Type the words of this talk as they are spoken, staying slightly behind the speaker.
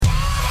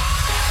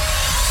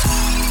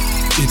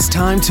It's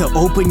time to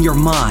open your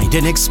mind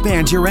and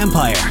expand your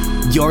empire.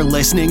 You're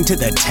listening to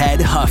The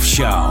Ted Huff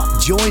Show.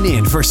 Join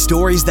in for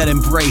stories that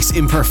embrace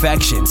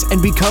imperfections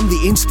and become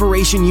the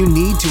inspiration you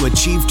need to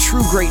achieve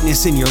true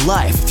greatness in your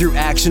life through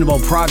actionable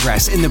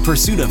progress in the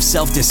pursuit of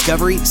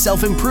self-discovery,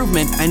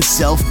 self-improvement, and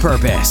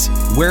self-purpose.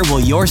 Where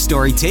will your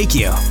story take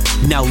you?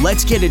 Now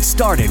let's get it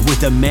started with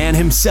the man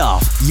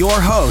himself,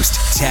 your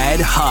host, Ted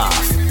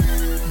Huff.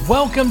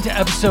 Welcome to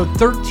episode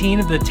 13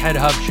 of the Ted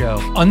Huff Show.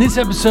 On this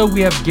episode,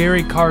 we have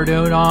Gary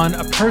Cardone on,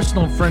 a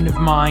personal friend of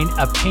mine,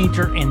 a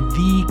painter, and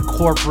the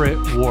corporate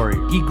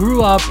warrior. He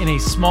grew up in a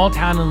small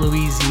town in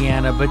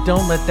Louisiana, but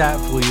don't let that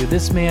fool you.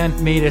 This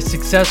man made a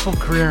successful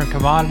career in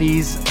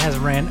commodities, has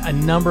ran a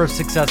number of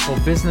successful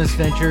business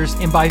ventures,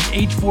 and by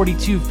age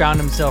 42 found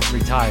himself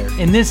retired.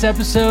 In this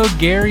episode,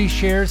 Gary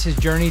shares his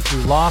journey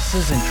through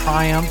losses and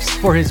triumphs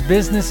for his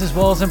business as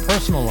well as in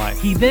personal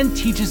life. He then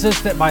teaches us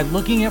that by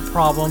looking at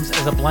problems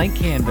as a blank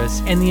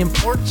canvas and the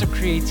importance of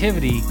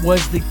creativity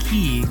was the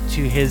key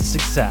to his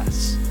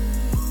success.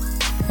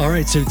 All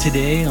right, so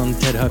today on the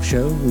Ted Huff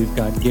Show, we've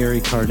got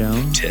Gary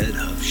Cardone. Ted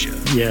Huff Show.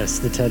 Yes,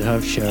 the Ted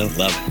Huff Show. I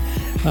love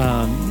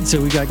it.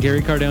 So we got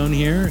Gary Cardone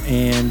here,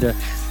 and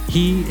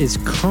he is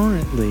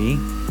currently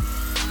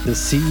the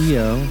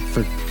CEO for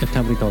a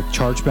company called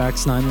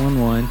Chargebacks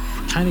 911.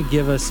 Kind of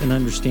give us an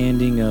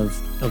understanding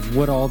of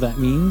what all that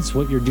means,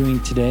 what you're doing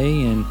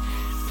today, and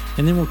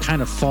then we'll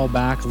kind of fall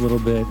back a little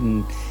bit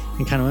and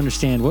kind of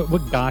understand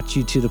what got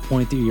you to the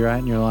point that you're at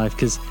in your life.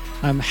 Because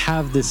I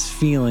have this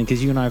feeling,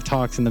 because you and I have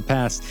talked in the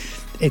past,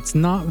 it's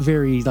not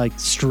very like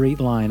straight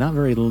line, not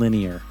very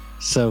linear.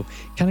 So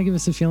kind of give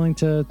us a feeling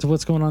to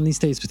what's going on these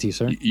days with you,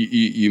 sir.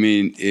 You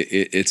mean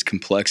it's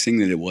complexing,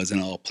 that it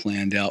wasn't all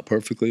planned out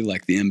perfectly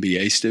like the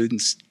MBA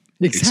students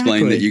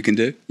explain that you can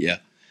do? Yeah,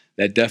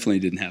 that definitely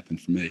didn't happen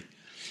for me.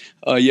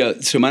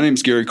 So my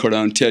name's Gary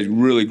Cardone. Ted,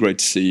 really great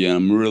to see you.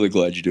 I'm really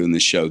glad you're doing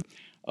this show.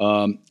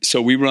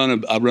 So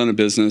I run a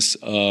business.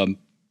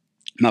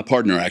 My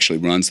partner actually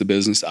runs the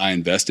business. I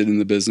invested in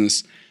the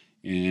business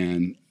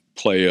and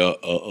play a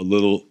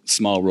little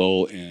small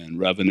role in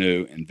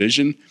revenue and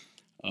vision.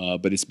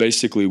 But it's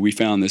basically, we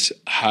found this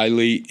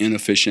highly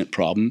inefficient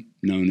problem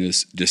known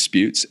as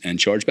disputes and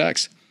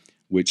chargebacks,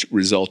 which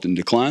result in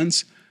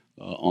declines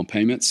on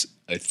payments,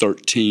 a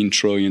 $13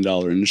 trillion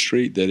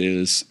industry that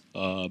is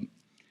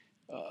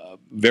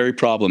very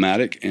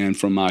problematic. And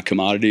from my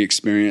commodity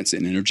experience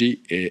in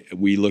energy,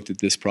 we looked at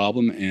this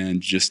problem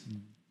and just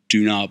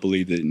do not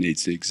believe that it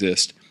needs to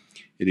exist.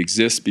 It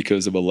exists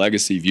because of a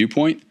legacy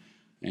viewpoint.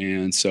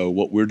 And so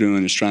what we're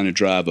doing is trying to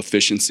drive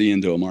efficiency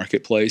into a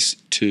marketplace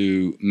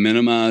to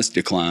minimize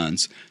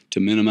declines, to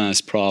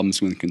minimize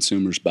problems when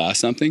consumers buy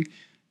something,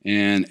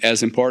 and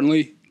as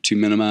importantly, to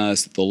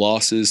minimize the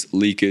losses,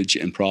 leakage,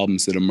 and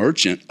problems that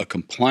a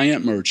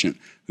compliant merchant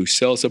who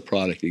sells a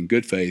product in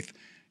good faith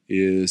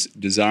is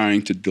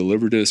desiring to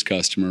deliver to his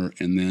customer,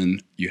 and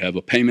then you have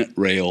a payment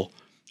rail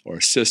or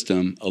a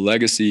system, a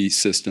legacy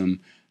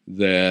system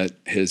that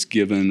has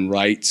given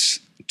rights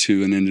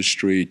to an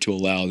industry to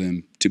allow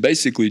them to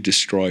basically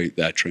destroy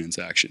that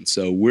transaction.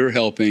 So we're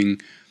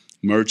helping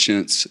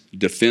merchants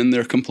defend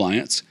their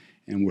compliance,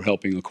 and we're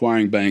helping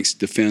acquiring banks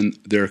defend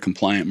their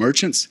compliant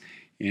merchants,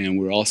 and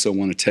we also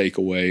want to take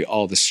away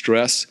all the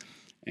stress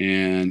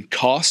and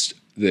cost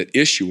that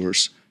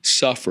issuers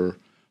suffer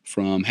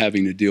from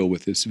having to deal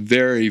with this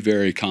very,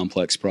 very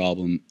complex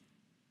problem,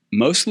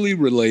 mostly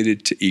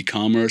related to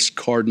e-commerce,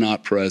 card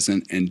not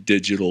present, and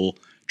digital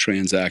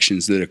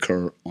transactions that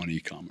occur on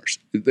e-commerce.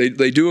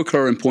 They do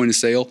occur in point of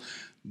sale,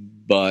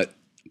 but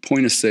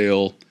point of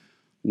sale,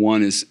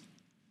 one is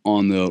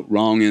on the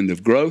wrong end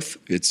of growth.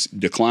 It's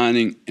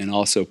declining, and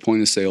also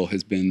point of sale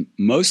has been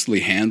mostly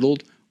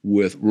handled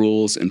with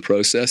rules and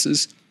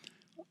processes.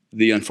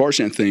 The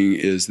unfortunate thing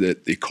is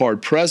that the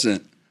card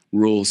present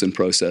rules and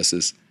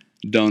processes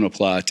don't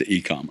apply to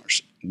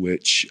e-commerce,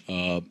 which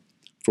for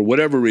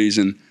whatever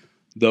reason,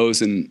 those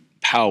in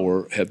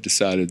power have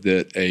decided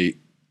that a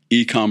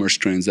e-commerce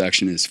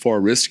transaction is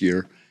far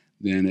riskier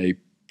than a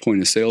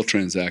point-of-sale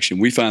transaction.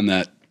 We find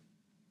that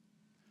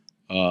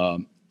a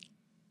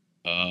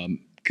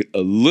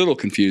little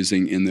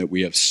confusing in that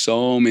we have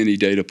so many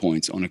data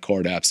points on a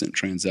card-absent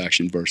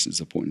transaction versus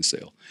a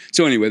point-of-sale.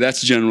 So anyway,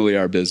 that's generally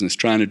our business,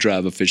 trying to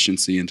drive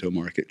efficiency into a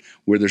market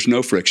where there's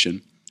no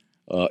friction,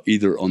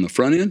 either on the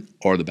front end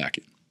or the back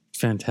end.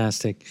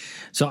 Fantastic.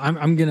 So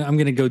I'm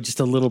gonna go just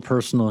a little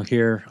personal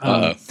here.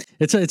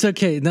 It's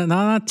okay,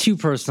 not too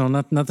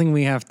personal. Nothing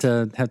we have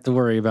to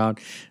worry about.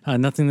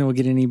 Nothing that will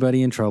get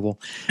anybody in trouble.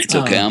 It's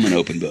okay. I'm an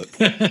open book.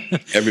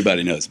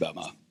 Everybody knows about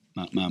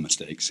my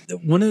mistakes.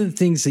 One of the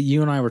things that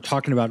you and I were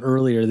talking about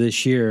earlier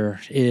this year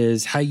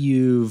is how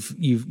you've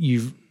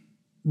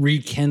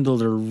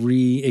rekindled or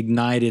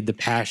reignited the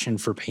passion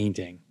for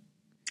painting.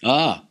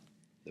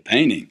 The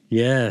painting.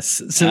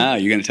 Yes. So,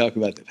 you're going to talk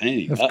about the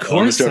painting. Of course, I'm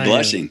going to start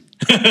blushing.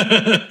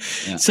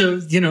 Yeah. So,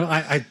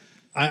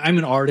 I'm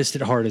an artist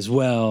at heart as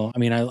well. I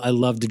mean, I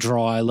love to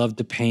draw. I love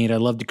to paint. I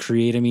love to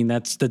create. I mean,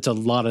 that's a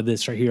lot of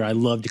this right here. I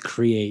love to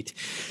create.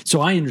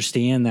 So I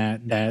understand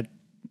that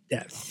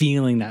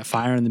feeling, that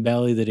fire in the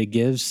belly that it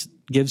gives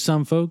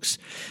some folks.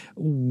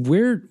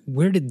 Where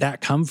did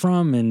that come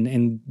from,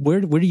 and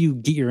where do you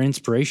get your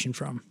inspiration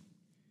from?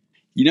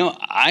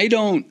 I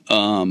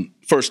don't.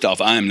 First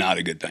off, I am not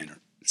a good painter,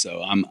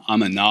 so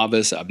I'm a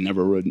novice. I've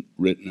never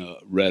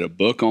read a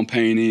book on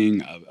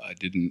painting. I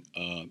didn't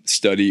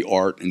study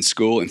art in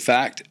school. In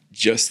fact,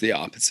 just the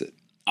opposite.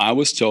 I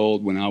was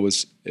told when I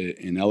was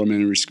in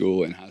elementary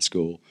school and high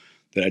school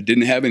that I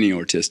didn't have any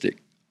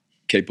artistic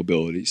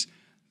capabilities,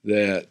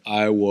 that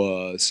I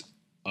was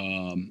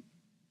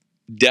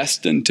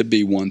destined to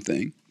be one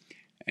thing,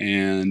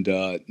 and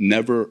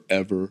never,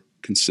 ever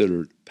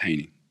considered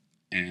painting.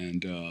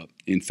 And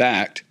in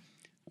fact,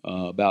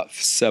 about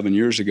 7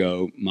 years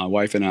ago, my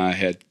wife and I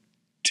had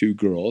 2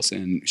 girls,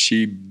 and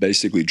she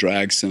basically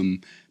dragged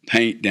some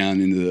paint down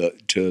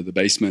into the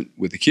basement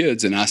with the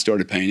kids, and I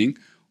started painting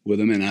with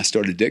them, and I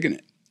started digging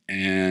it.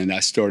 And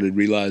I started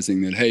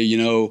realizing that, hey,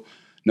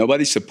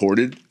 nobody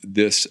supported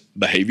this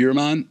behavior of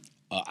mine.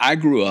 I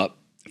grew up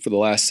for the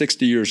last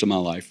 60 years of my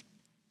life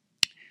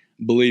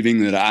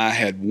believing that I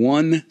had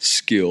one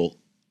skill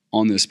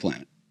on this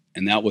planet,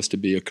 and that was to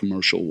be a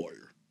commercial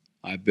warrior.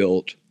 I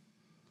built.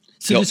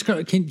 So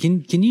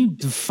can you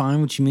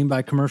define what you mean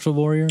by commercial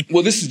warrior?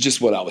 Well, this is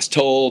just what I was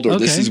told, or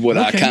this is what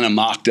I kind of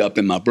mocked up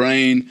in my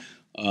brain.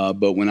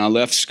 But when I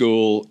left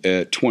school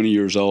at 20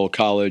 years old,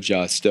 college,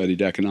 I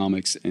studied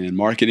economics and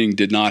marketing.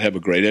 Did not have a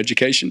great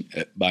education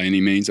by any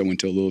means. I went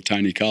to a little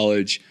tiny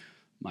college.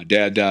 My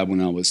dad died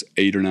when I was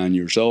 8 or 9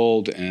 years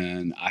old,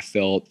 and I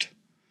felt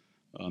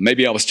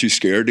maybe I was too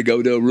scared to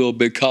go to a real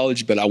big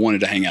college, but I wanted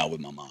to hang out with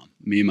my mom.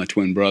 Me and my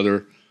twin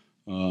brother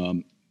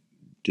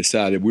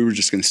decided we were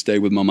just going to stay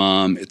with my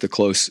mom at the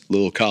close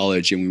little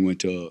college, and we went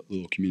to a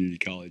little community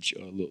college,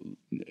 a little,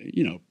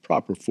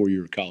 proper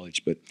 4-year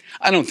college. But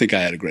I don't think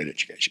I had a great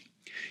education.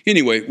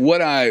 Anyway,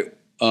 when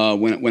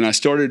I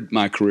started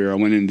my career, I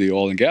went into the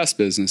oil and gas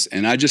business,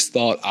 and I just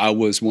thought I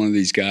was one of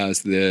these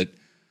guys that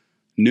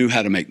knew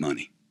how to make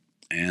money,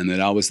 and that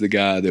I was the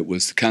guy that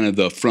was kind of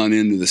the front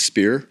end of the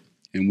spear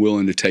and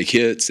willing to take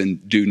hits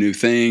and do new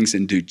things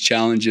and do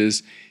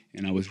challenges.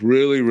 And I was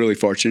really, really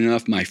fortunate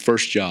enough. My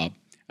first job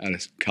out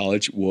of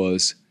college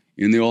was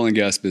in the oil and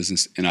gas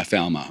business, and I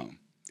found my home.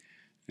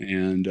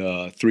 And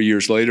 3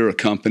 years later, a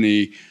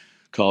company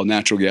called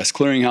Natural Gas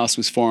Clearinghouse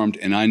was formed,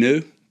 and I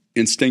knew,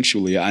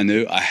 instinctually,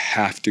 I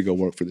have to go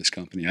work for this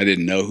company. I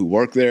didn't know who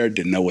worked there,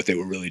 didn't know what they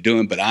were really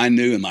doing, but I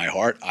knew in my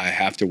heart I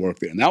have to work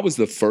there. And that was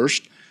the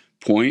first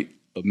point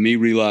of me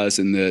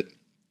realizing that,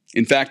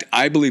 in fact,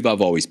 I believe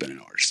I've always been an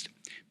artist,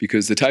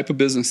 because the type of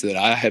business that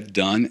I have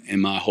done in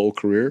my whole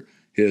career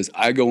is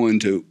I go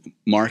into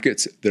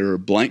markets that are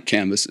blank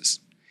canvases,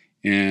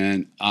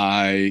 and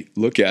I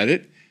look at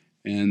it,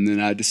 and then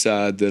I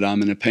decide that I'm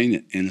going to paint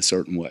it in a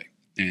certain way.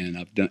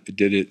 And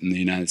did it in the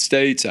United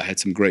States. I had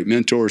some great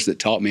mentors that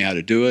taught me how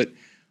to do it.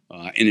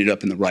 I ended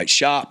up in the right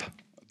shop,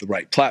 the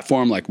right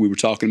platform, like we were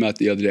talking about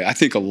the other day. I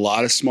think a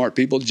lot of smart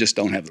people just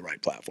don't have the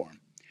right platform.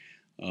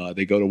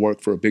 They go to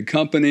work for a big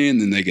company, and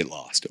then they get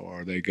lost.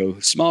 Or they go to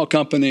a small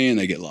company, and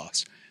they get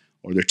lost.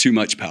 Or they're too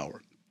much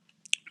power.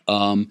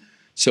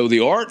 So the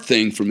art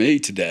thing for me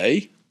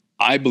today,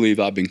 I believe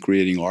I've been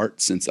creating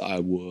art since I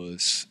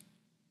was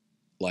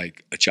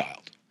like a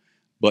child.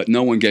 But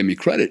no one gave me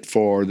credit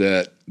for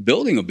that.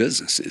 Building a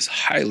business is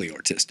highly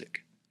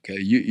artistic.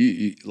 Okay,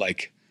 you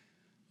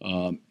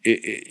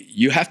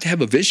have to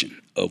have a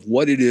vision of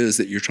what it is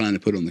that you're trying to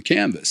put on the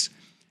canvas.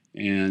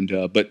 And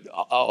but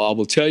I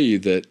will tell you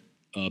that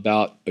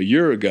about a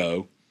year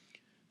ago,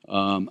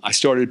 I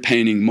started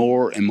painting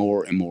more and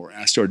more and more.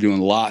 I started doing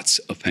lots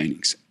of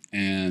paintings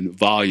and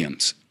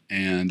volumes,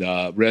 and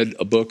read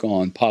a book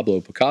on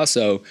Pablo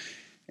Picasso.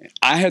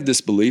 I had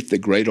this belief that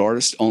great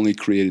artists only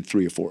created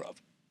 3 or 4 of them.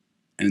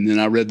 And then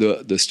I read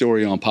the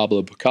story on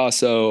Pablo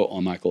Picasso,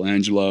 on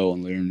Michelangelo,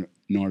 on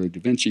Leonardo da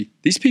Vinci.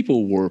 These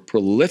people were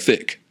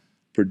prolific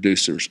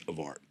producers of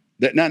art.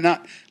 That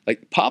not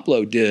like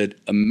Pablo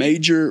did a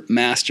major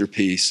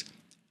masterpiece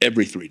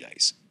every 3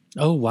 days.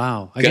 Oh,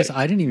 wow. I guess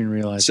I didn't even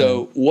realize that.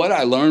 So what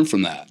I learned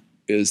from that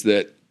is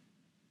that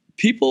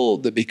people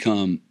that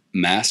become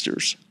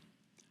masters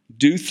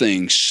do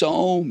things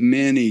so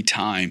many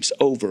times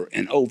over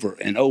and over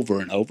and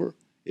over and over,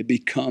 it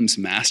becomes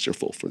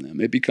masterful for them.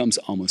 It becomes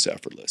almost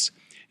effortless.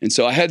 And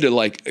so I had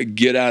to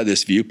get out of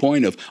this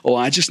viewpoint of,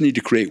 I just need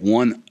to create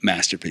one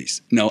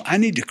masterpiece. No, I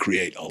need to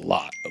create a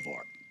lot of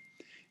art.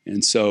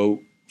 And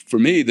so for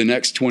me, the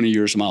next 20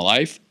 years of my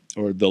life,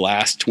 or the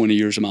last 20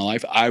 years of my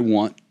life, I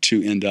want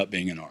to end up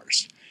being an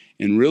artist.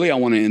 And really I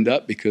want to end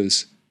up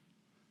because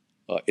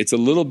it's a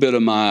little bit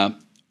of my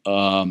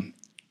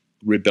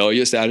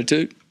rebellious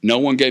attitude. No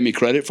one gave me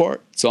credit for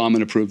it, so I'm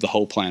going to prove the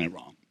whole planet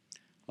wrong.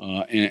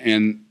 I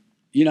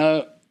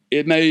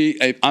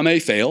may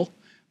fail,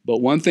 but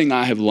one thing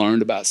I have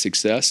learned about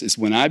success is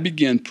when I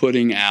begin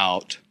putting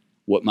out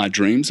what my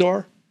dreams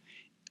are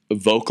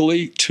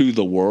vocally to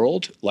the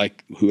world,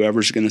 like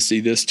whoever's going to see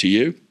this to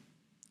you,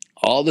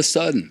 all of a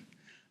sudden,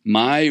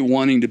 my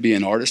wanting to be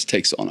an artist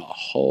takes on a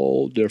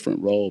whole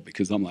different role,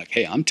 because I'm like,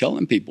 hey, I'm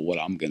telling people what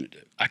I'm going to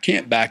do. I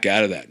can't back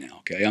out of that now,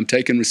 okay? I'm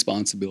taking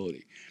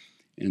responsibility.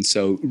 And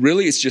so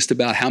really it's just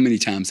about how many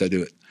times I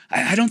do it.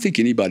 I don't think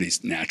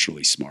anybody's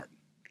naturally smart.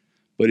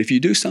 But if you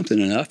do something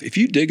enough, if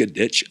you dig a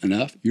ditch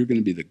enough, you're going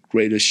to be the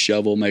greatest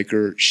shovel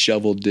maker,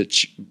 shovel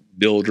ditch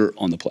builder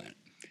on the planet.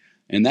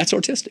 And that's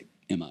artistic,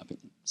 in my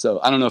opinion. So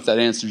I don't know if that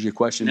answers your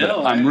question,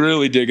 but I'm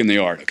really digging the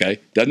art, okay?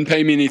 Doesn't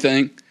pay me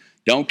anything.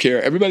 Don't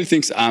care. Everybody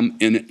thinks I'm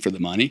in it for the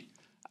money.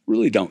 I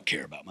really don't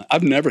care about money.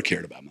 I've never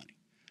cared about money.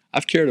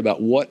 I've cared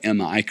about what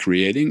am I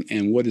creating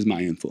and what is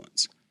my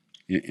influence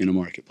in a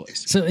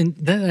marketplace. So, and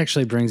that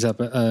actually brings up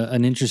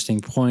an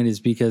interesting point, is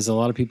because a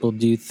lot of people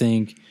do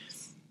think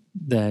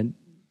that,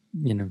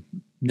 you know,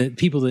 that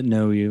people that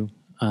know you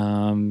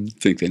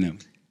think they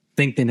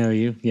know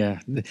you. Yeah.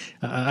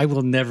 I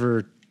will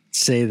never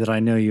say that I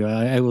know you.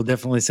 I will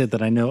definitely say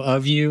that I know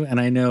of you and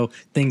I know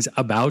things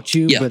about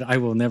you, but I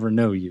will never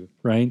know you.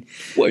 Right.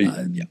 Well,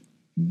 yeah.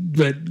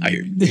 But I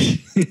hear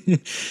you.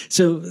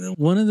 So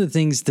one of the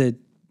things that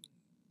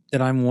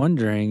I'm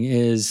wondering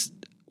is,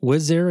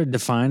 was there a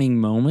defining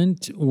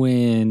moment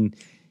when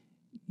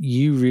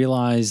you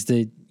realized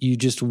that you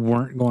just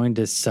weren't going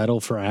to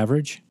settle for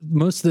average?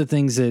 Most of the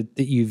things that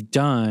you've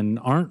done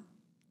aren't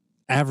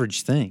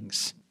average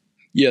things.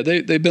 Yeah,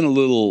 they've been a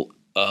little,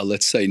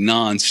 let's say,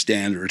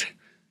 non-standard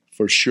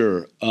for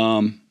sure.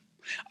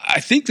 I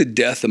think the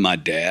death of my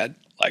dad,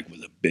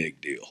 was a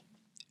big deal.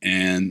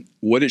 And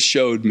what it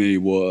showed me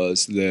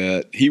was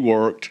that he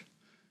worked.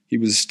 He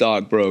was a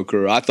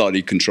stockbroker. I thought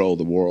he controlled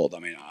the world. I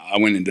mean, I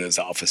went into his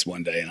office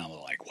one day and I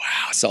was like,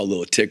 wow, I saw a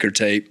little ticker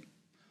tape.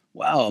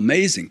 Wow,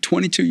 amazing.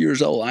 22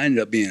 years old, I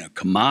ended up being a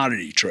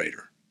commodity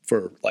trader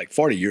for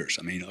 40 years.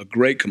 I mean, a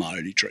great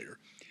commodity trader.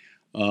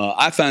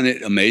 I found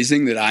it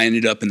amazing that I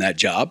ended up in that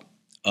job,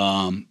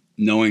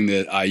 knowing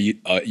that I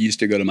used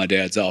to go to my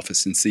dad's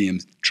office and see him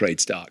trade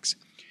stocks.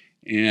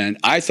 And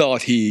I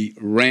thought he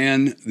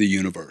ran the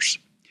universe.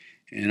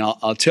 And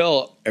I'll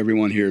tell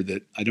everyone here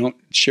that I don't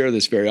share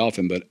this very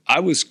often, but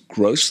I was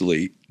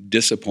grossly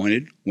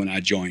disappointed when I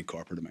joined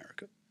corporate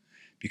America,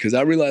 because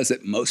I realized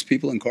that most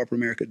people in corporate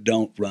America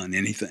don't run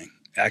anything.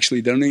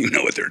 Actually, they don't even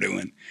know what they're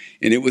doing.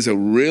 And it was a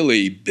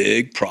really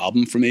big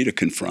problem for me to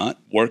confront,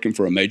 working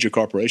for a major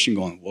corporation,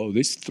 going, whoa,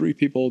 these 3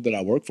 people that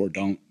I work for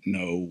don't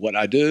know what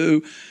I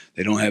do.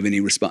 They don't have any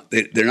response.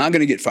 They're not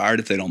going to get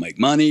fired if they don't make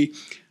money.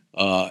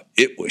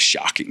 It was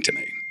shocking to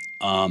me.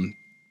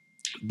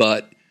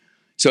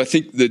 So I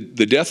think the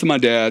death of my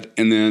dad,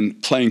 and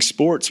then playing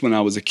sports when I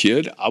was a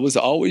kid, I was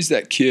always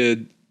that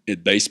kid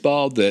at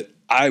baseball that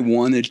I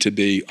wanted to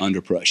be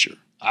under pressure.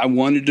 I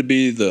wanted to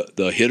be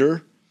the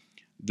hitter,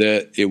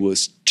 that it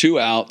was 2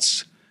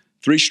 outs,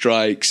 3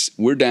 strikes,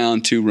 we're down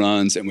 2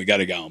 runs, and we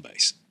got a guy on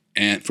base.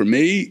 And for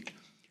me,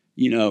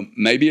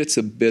 maybe it's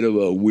a bit of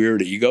a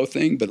weird ego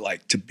thing, but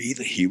to be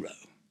the hero.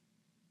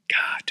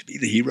 God, to be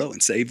the hero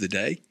and save the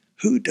day,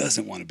 who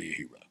doesn't want to be a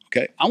hero?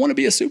 Okay, I want to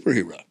be a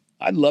superhero.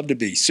 I'd love to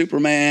be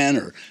Superman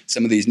or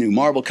some of these new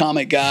Marvel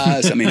comic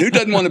guys. I mean, who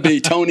doesn't want to be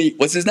Tony?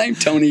 What's his name?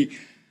 Tony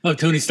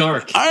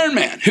Stark. Iron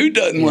Man. Who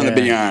doesn't want to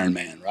be Iron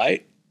Man,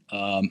 right?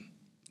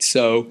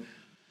 So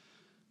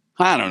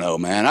I don't know,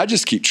 man. I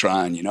just keep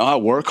trying. I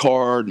work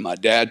hard. My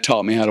dad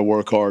taught me how to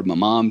work hard. My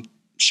mom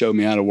showed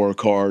me how to work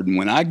hard. And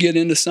when I get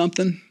into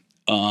something,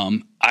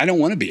 I don't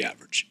want to be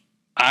average.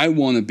 I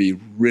want to be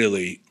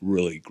really,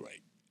 really great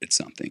at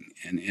something.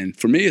 And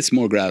for me, it's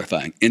more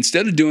gratifying.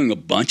 Instead of doing a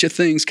bunch of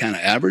things kind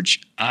of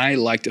average, I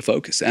like to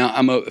focus. And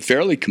I'm a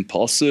fairly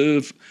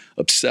compulsive,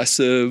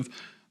 obsessive,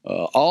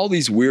 all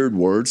these weird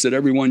words that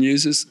everyone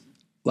uses.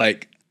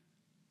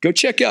 Go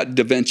check out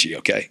Da Vinci,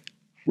 okay?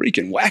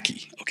 Freaking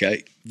wacky,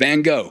 okay?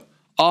 Van Gogh,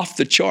 off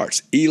the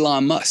charts.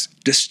 Elon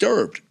Musk,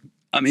 Disturbed.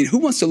 I mean, who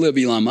wants to live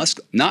Elon Musk?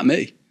 Not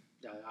me.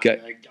 Okay?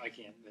 I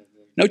can't.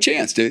 No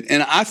chance, dude.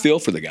 And I feel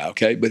for the guy,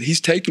 okay? But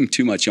he's taking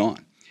too much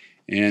on.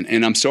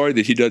 And I'm sorry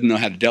that he doesn't know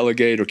how to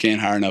delegate or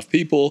can't hire enough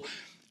people.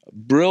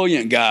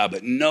 Brilliant guy,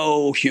 but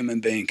no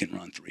human being can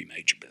run 3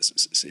 major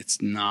businesses.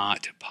 It's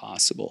not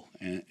possible.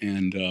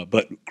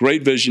 But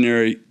great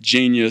visionary,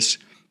 genius.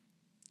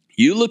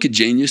 You look at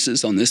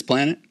geniuses on this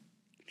planet,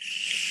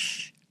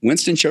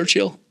 Winston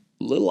Churchill,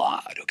 a little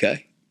odd,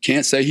 okay?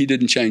 Can't say he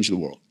didn't change the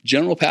world.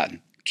 General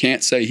Patton,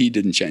 can't say he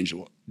didn't change the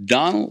world.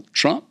 Donald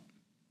Trump,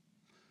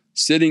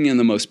 sitting in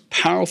the most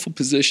powerful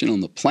position on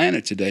the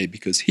planet today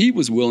because he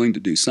was willing to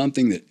do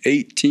something that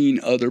 18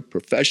 other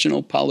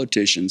professional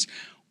politicians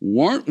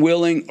weren't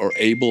willing or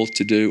able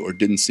to do or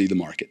didn't see the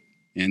market.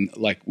 And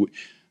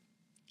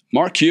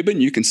Mark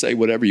Cuban, you can say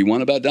whatever you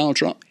want about Donald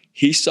Trump.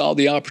 He saw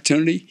the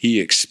opportunity.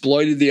 He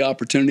exploited the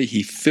opportunity.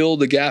 He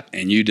filled the gap,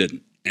 and you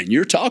didn't. And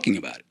you're talking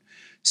about it.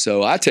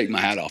 So I take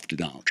my hat off to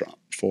Donald Trump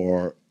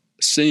for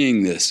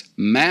seeing this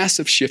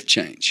massive shift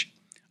change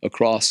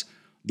across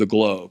the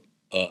globe.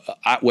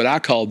 What I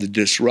call the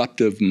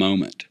disruptive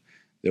moment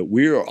that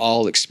we are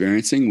all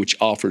experiencing, which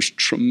offers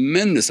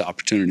tremendous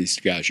opportunities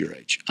to guys your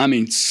age. I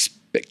mean,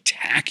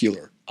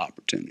 spectacular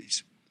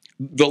opportunities.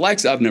 the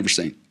likes I've never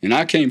seen. And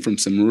I came from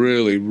some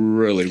really,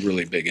 really,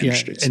 really big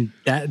industries. And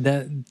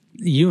that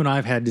you and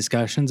I've had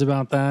discussions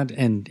about that,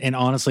 and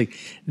honestly,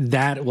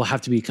 that will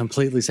have to be a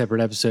completely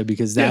separate episode,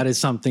 because that is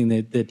something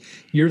that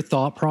your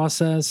thought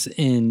process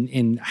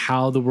in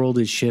how the world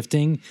is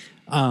shifting,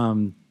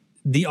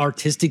 the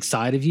artistic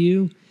side of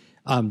you,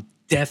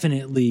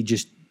 definitely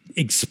just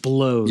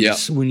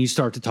explodes when you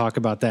start to talk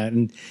about that.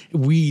 And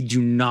we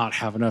do not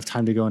have enough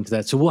time to go into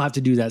that, so we'll have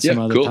to do that some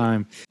other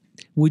time.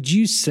 Would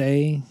you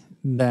say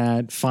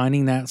that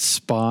finding that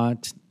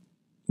spot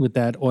with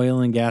that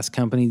oil and gas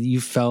company that you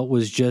felt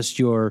was just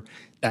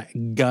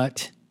that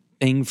gut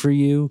thing for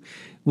you,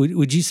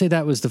 would you say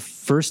that was the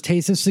first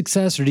taste of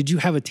success, or did you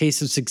have a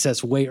taste of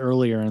success way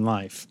earlier in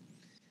life?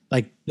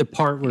 Like the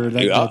part where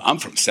I'm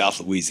from South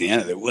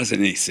Louisiana. There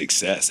wasn't any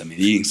success. I mean,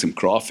 eating some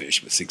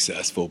crawfish was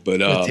successful, but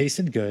it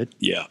tasted good.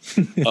 Yeah.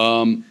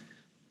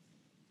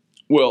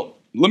 Well,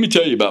 let me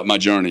tell you about my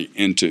journey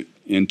into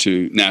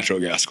Natural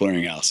Gas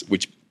Clearinghouse,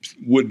 which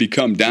would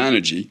become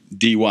Dynegy,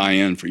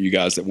 DYN for you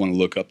guys that want to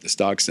look up the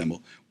stock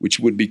symbol, which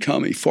would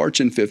become a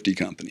Fortune 50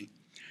 company.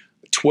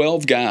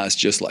 12 guys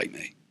just like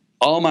me,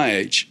 all my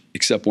age,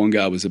 except one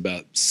guy was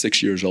about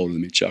 6 years older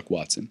than me, Chuck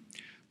Watson.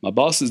 My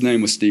boss's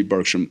name was Steve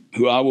Bergstrom,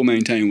 who I will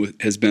maintain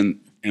has been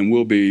and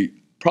will be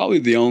probably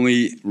the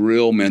only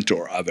real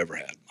mentor I've ever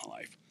had in my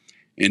life.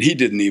 And he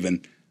didn't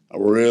even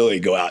really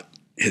go out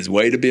his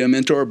way to be a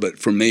mentor, but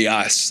for me,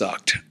 I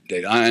sucked.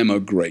 I am a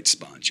great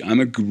sponge.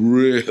 I'm a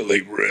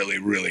really, really,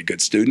 really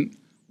good student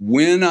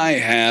when I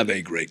have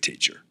a great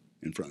teacher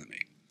in front of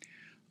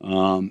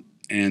me.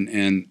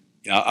 And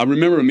I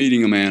remember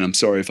meeting a man, I'm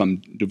sorry if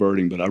I'm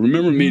diverting, but I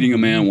remember meeting a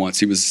man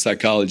once. He was a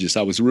psychologist.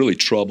 I was really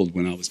troubled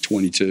when I was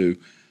 22.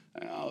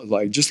 I was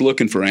like just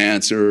looking for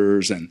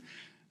answers, and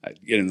I'd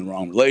get in the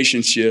wrong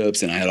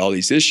relationships, and I had all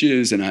these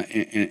issues,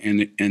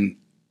 and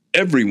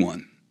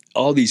everyone,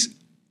 all these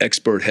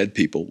expert head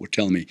people were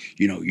telling me,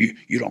 you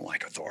don't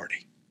like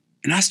authority.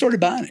 And I started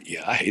buying it.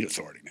 Yeah, I hate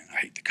authority, man. I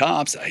hate the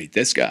cops. I hate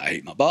this guy. I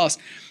hate my boss.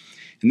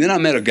 And then I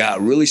met a guy, a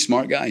really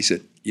smart guy. He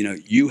said,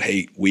 you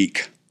hate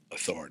weak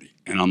authority.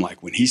 And I'm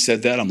like, when he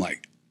said that, I'm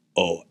like,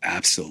 oh,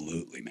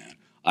 absolutely, man.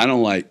 I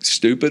don't like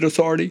stupid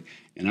authority,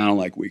 and I don't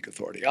like weak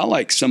authority. I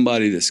like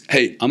somebody that's,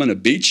 hey, I'm going to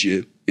beat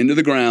you into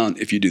the ground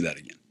if you do that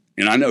again.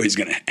 And I know he's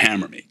going to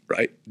hammer me,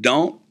 right?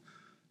 Don't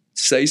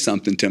say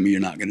something to me you're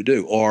not going to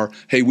do. Or,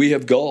 hey, we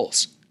have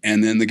goals.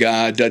 And then the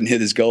guy doesn't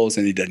hit his goals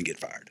and he doesn't get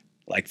fired.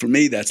 Like, for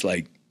me, that's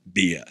like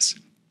BS.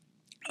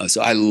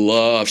 So I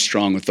love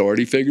strong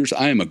authority figures.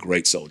 I am a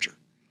great soldier.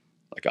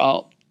 Like,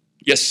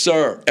 yes,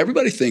 sir.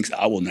 Everybody thinks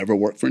I will never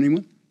work for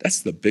anyone.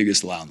 That's the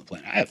biggest lie on the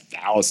planet. I have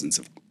thousands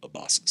of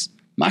bosses.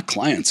 My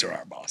clients are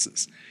our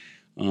bosses.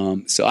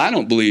 So I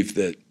don't believe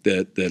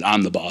that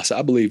I'm the boss.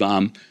 I believe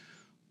I'm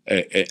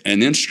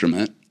an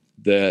instrument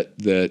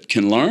that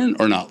can learn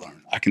or not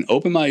learn. I can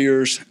open my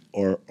ears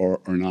or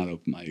not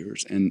open my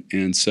ears.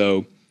 And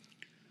so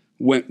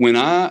when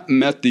I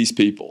met these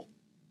people,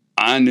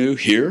 I knew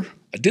here,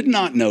 I did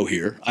not know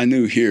here, I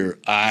knew here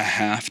I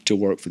have to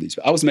work for these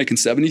people. I was making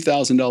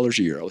 $70,000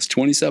 a year. I was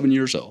 27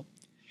 years old.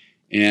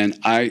 And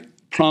I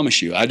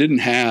promise you, I didn't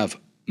have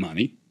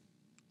money.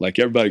 Like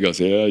everybody goes,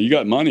 yeah, you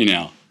got money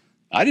now.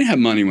 I didn't have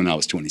money when I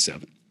was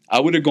 27. I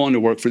would have gone to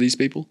work for these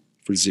people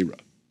for zero.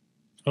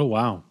 Oh,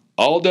 wow.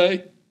 All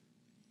day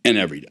and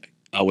every day.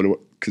 I would have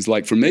worked. Because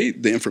like for me,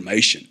 the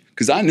information,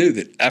 because I knew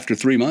that after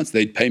 3 months,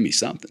 they'd pay me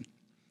something.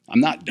 I'm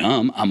not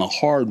dumb. I'm a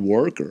hard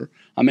worker.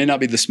 I may not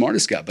be the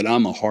smartest guy, but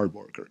I'm a hard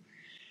worker.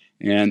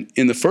 And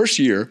in the first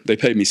year, they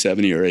paid me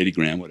 70 or 80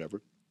 grand,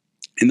 whatever.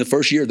 In the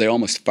first year, they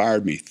almost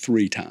fired me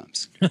 3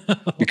 times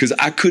because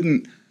I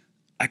couldn't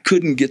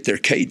get their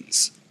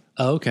cadence.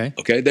 Oh, okay.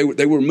 Okay.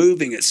 They were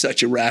moving at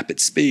such a rapid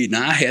speed.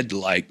 And I had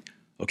to I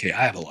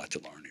have a lot to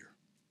learn here.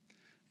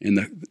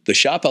 In the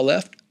shop I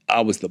left,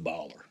 I was the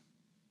baller.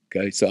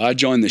 Okay. So I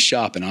joined the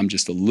shop and I'm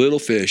just a little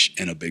fish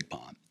in a big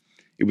pond.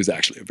 It was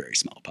actually a very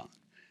small pond.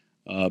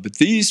 But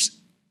these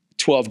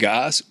 12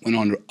 guys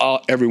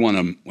every one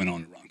of them went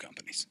on to run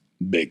companies,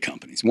 big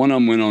companies. One of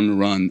them went on to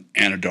run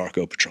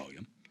Anadarko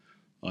Petroleum.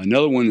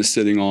 Another one is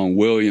sitting on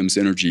Williams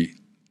Energy.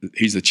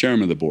 He's the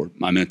chairman of the board,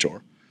 my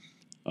mentor.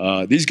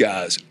 These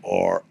guys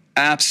are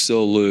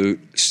absolute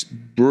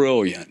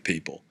brilliant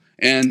people.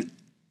 And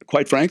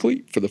quite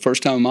frankly, for the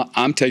first time,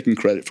 I'm taking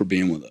credit for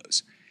being one of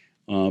those.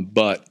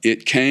 But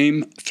it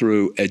came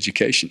through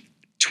education,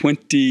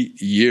 20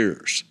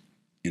 years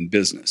in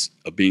business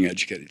of being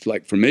educated.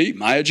 Like for me,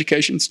 my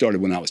education started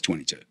when I was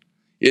 22.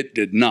 It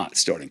did not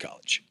start in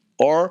college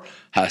or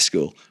high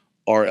school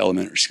or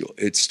elementary school.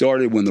 It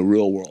started when the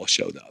real world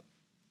showed up.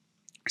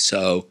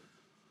 So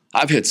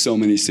I've had so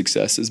many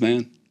successes,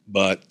 man,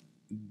 but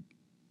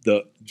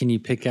Can you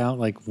pick out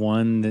like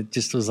one that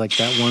just was like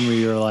that one where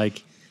you're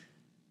like,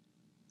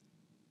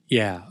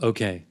 yeah,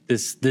 okay,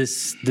 this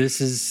is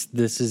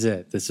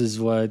it. This is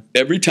what.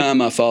 Every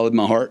time I followed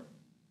my heart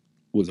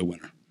was a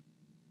winner.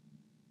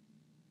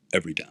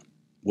 Every time,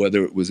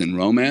 whether it was in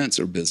romance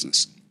or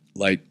business.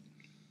 Like,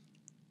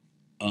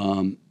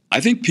 I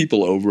think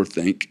people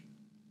overthink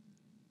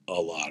a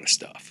lot of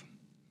stuff.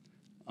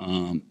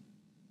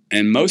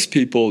 And most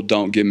people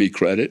don't give me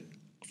credit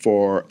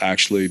for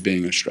actually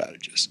being a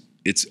strategist.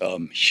 It's a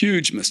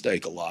huge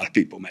mistake a lot of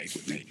people make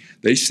with me.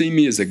 They see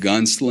me as a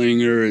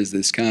gunslinger, as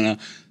this kind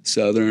of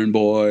Southern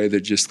boy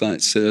that just kind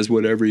of says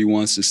whatever he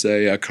wants to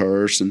say. I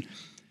curse. And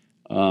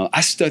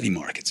I study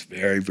markets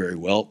very, very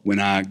well when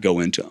I go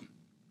into them.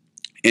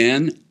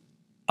 And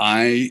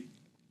I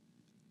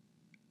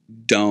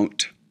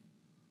don't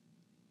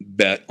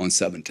bet on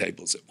 7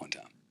 tables at one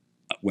time.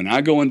 When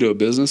I go into a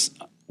business,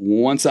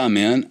 once I'm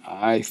in,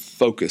 I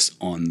focus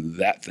on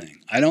that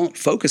thing. I don't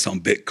focus on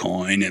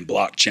Bitcoin and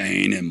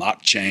blockchain and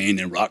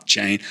mockchain and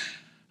rockchain.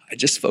 I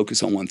just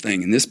focus on one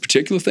thing. In this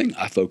particular thing,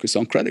 I focus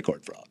on credit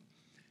card fraud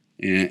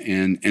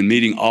and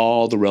meeting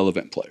all the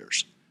relevant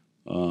players.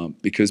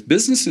 Because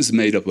business is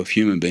made up of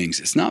human beings.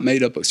 It's not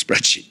made up of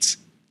spreadsheets.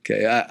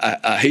 Okay,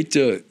 I hate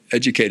to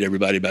educate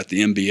everybody about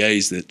the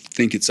MBAs that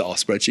think it's all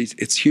spreadsheets.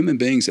 It's human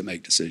beings that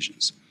make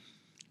decisions.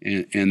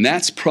 And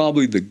that's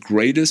probably the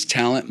greatest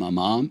talent my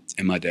mom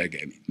and my dad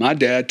gave me. My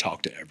dad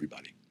talked to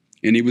everybody,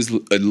 and he was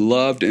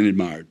loved and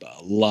admired by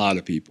a lot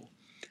of people.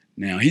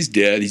 Now, he's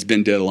dead. He's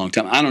been dead a long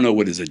time. I don't know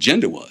what his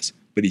agenda was,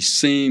 but he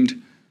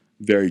seemed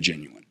very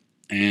genuine.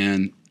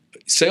 And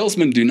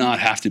salesmen do not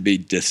have to be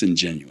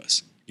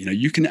disingenuous.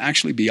 You can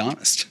actually be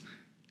honest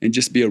and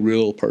just be a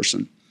real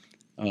person.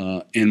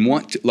 And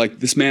want to, like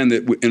this man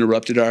that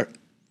interrupted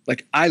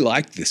I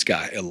like this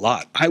guy a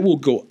lot. I will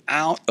go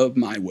out of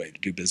my way to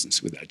do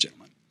business with that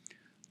gentleman.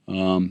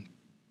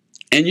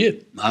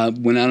 And I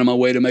went out of my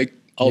way to make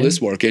all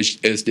this work,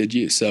 as did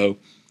you. So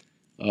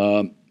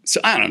I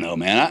don't know,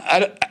 man.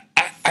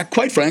 I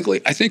quite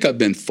frankly, I think I've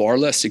been far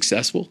less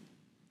successful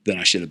than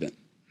I should have been.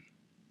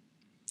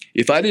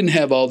 If I didn't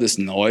have all this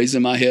noise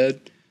in my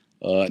head,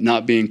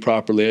 not being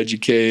properly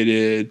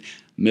educated,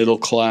 middle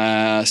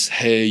class,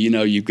 hey,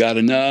 you've got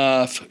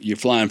enough, you're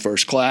flying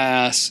first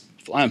class.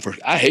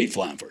 I hate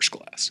flying first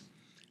class.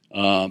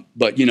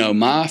 But,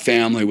 my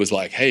family was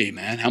like, hey,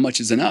 man, how much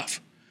is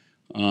enough?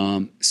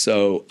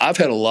 So I've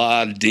had a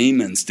lot of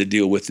demons to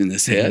deal with in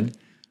this head.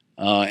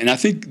 And I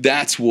think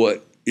that's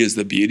what is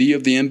the beauty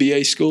of the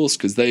MBA schools,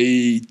 because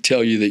they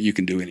tell you that you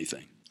can do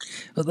anything.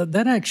 Well,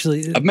 that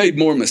actually... I've made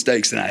more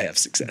mistakes than I have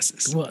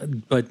successes. Well,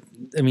 but,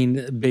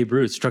 Babe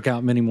Ruth struck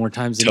out many more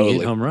times than he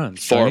hit home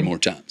runs. Far more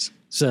times.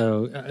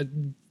 So...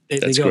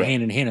 They go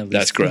hand in hand, at least,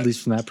 That's correct. At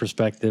least from that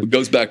perspective. It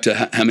goes back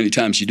to how many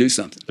times you do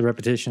something. The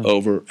repetition.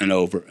 Over and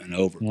over and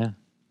over.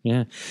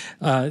 Yeah.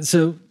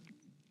 So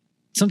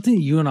something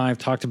that you and I have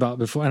talked about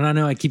before, and I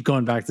know I keep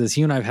going back to this,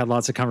 you and I have had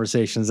lots of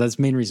conversations. That's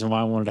the main reason why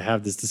I wanted to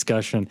have this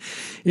discussion,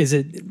 is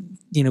that,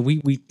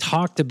 we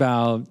talked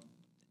about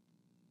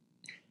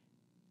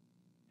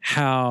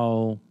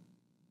how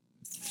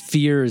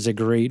fear is a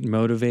great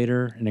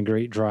motivator and a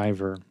great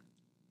driver.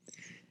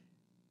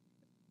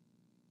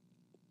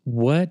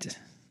 What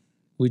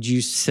would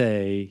you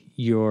say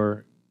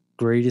your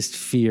greatest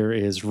fear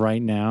is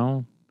right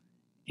now,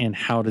 and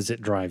how does it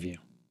drive you?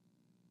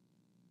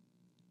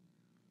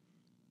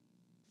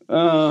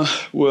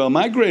 Well,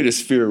 my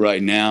greatest fear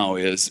right now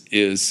is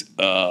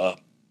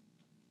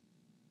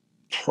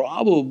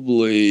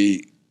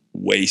probably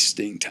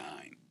wasting time.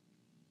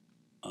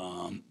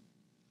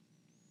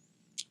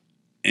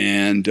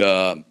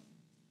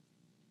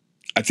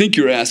 I think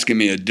you're asking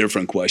me a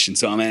different question,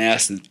 so I'm going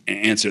to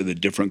answer the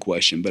different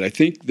question. But I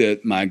think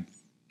that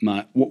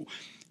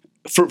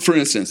for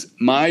instance,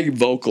 my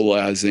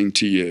vocalizing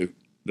to you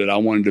that I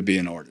wanted to be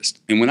an artist.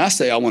 And when I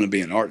say I want to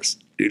be an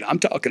artist, dude, I'm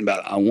talking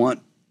about I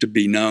want to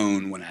be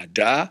known when I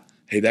die.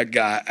 Hey, that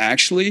guy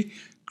actually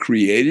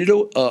created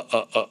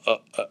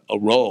a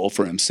role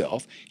for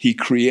himself. He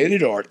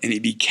created art, and he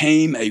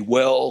became a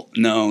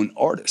well-known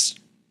artist.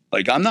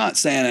 Like, I'm not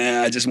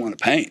saying I just want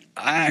to paint.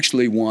 I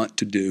actually want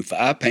to do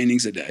 5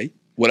 paintings a day.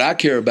 What I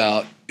care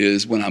about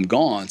is when I'm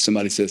gone,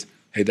 somebody says,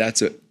 hey,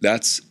 that's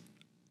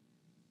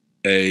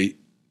a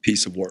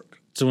piece of work.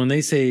 So when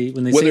they say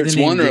whether say it's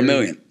the name one or Gary, a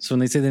million. So when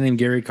they say the name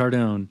Gary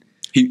Cardone,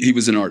 he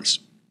was an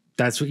artist.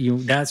 That's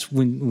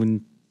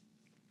when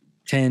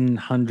 10,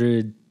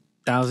 100,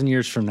 1,000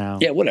 years from now.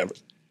 Yeah, whatever.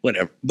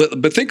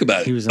 But think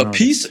about it. A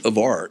piece of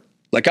art,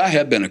 like I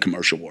have been a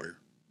commercial warrior.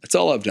 That's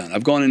all I've done.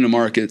 I've gone into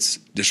markets,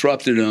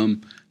 disrupted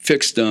them,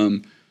 fixed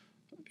them,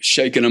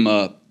 shaken them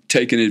up,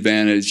 taken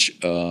advantage,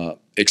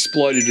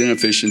 exploited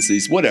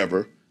inefficiencies,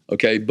 whatever.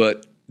 Okay,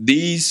 but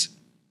these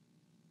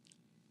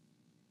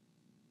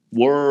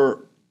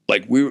were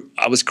like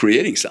I was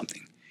creating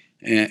something,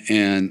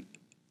 and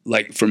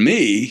like for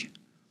me,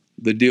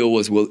 the deal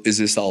was, well, is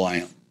this all I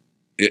am?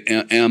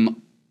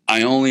 Am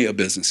I only a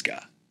business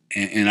guy?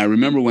 And I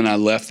remember when I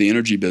left the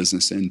energy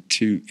business in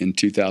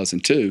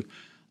 2002.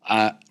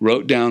 I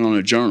wrote down on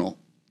a journal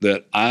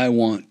that I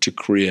want to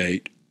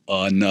create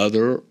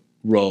another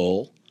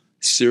role,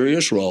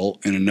 serious role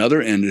in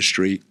another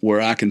industry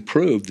where I can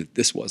prove that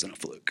this wasn't a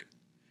fluke.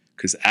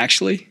 Because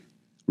actually,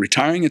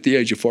 retiring at the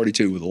age of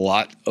 42 with a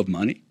lot of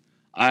money,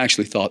 I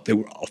actually thought they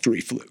were all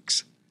 3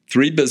 flukes.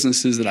 3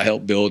 businesses that I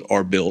helped build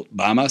are built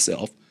by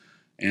myself,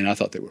 and I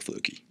thought they were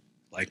fluky.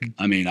 Like,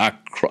 I mean, I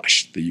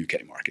crushed the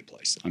UK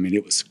marketplace. I mean,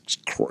 it was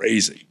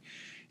crazy.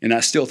 And I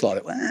still thought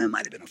it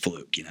might have been a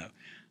fluke, you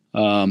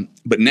know.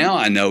 But now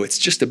I know it's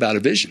just about a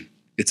vision.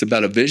 It's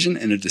about a vision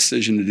and a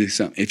decision to do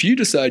something. If you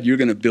decide you're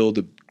going to build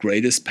the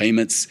greatest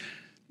payments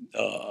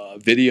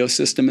video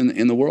system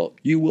in the world,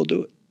 you will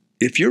do it.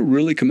 If you're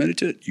really committed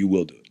to it, you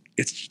will do it.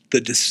 It's the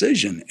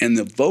decision, and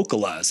the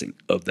vocalizing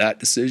of that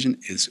decision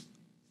is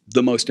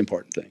the most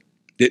important thing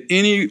that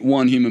any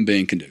one human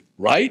being can do.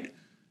 Write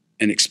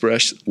and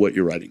express what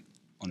you're writing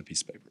on a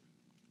piece of paper.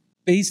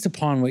 Based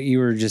upon what you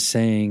were just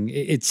saying,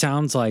 it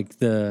sounds like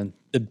the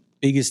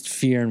biggest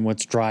fear and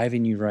what's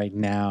driving you right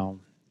now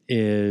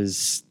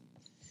is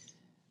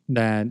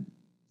that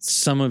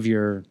some of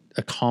your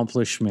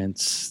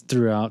accomplishments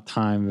throughout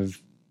time have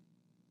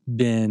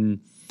been,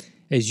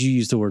 as you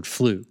use the word,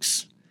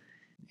 flukes,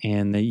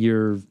 and that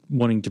you're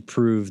wanting to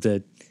prove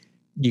that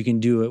you can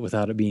do it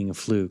without it being a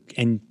fluke,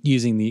 and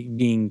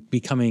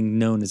becoming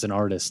known as an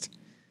artist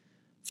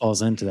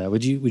falls into that.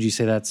 Would you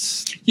say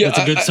that's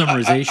a good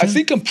summarization? I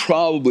think I'm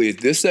probably at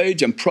this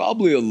age, I'm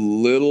probably a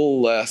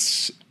little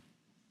less.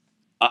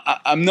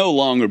 I'm no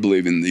longer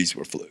believing these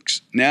were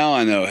flukes. Now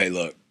I know, hey,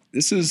 look,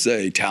 this is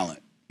a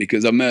talent,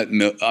 because I met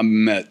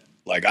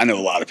like, I know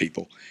a lot of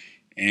people,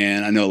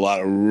 and I know a lot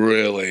of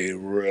really,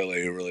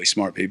 really, really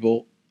smart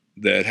people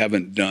that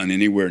haven't done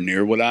anywhere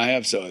near what I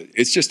have. So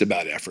it's just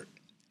about effort.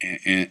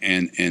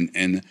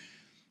 And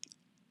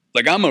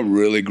like, I'm a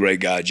really great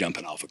guy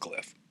jumping off a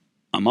cliff.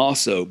 I'm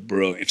also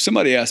brilliant. If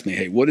somebody asks me,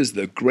 hey, what is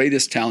the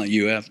greatest talent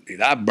you have?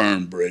 I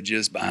burn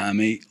bridges behind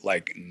me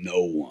like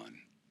no one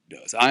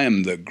does. I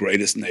am the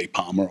greatest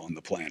napalmer on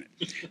the planet.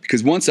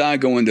 Because once I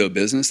go into a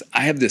business,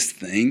 I have this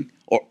thing,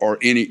 or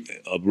any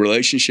a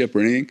relationship or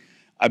anything,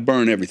 I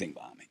burn everything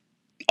behind me.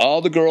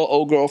 All the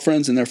old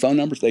girlfriends and their phone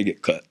numbers, they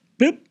get cut.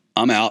 Boop,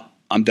 I'm out.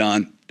 I'm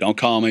done. Don't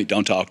call me.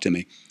 Don't talk to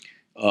me.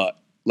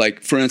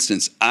 Like, for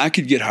instance, I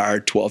could get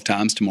hired 12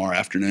 times tomorrow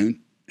afternoon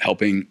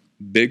helping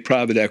big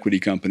private equity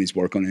companies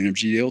work on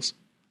energy deals.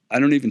 I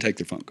don't even take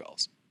their phone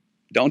calls.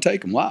 Don't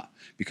take them. Why?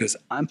 Because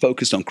I'm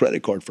focused on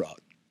credit card fraud.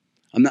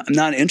 I'm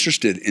not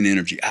interested in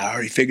energy. I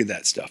already figured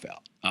that stuff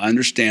out. I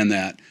understand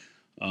that.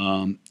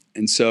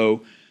 And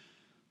so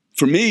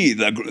for me,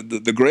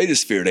 the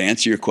greatest fear, to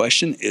answer your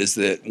question, is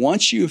that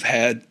once you've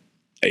had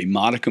a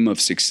modicum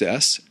of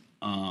success,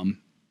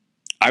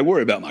 I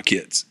worry about my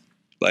kids.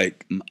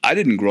 Like, I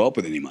didn't grow up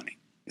with any money.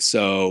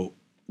 So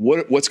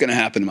what's going to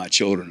happen to my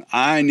children?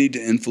 I need to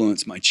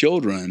influence my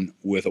children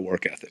with a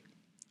work ethic.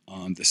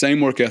 The same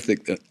work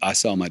ethic that I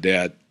saw my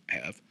dad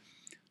have.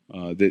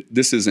 That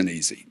this isn't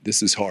easy.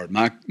 This is hard.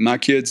 My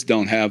kids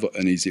don't have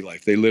an easy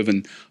life. They live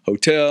in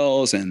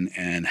hotels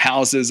and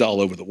houses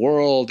all over the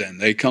world, and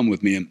they come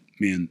with me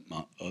and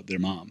their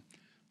mom.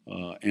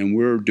 And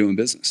we're doing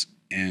business.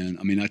 And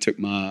I mean, I took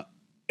my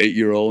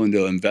 8-year-old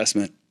into an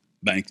investment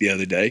bank the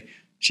other day.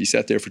 She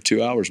sat there for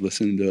 2 hours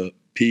listening to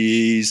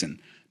PEs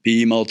and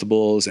PE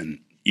multiples and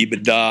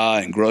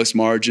EBITDA and gross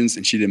margins,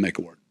 and she didn't make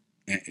a word.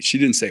 And she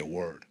didn't say a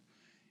word.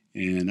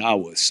 And I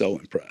was so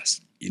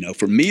impressed. You know,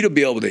 for me to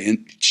be able to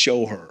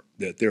show her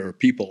that there are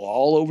people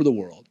all over the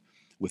world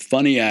with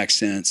funny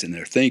accents, and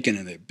they're thinking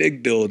in their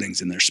big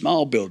buildings and their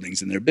small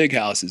buildings and their big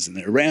houses and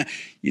their,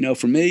 you know,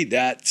 for me,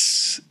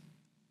 that's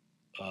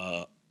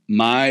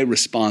my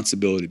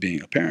responsibility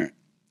being a parent,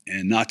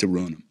 and not to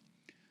ruin them.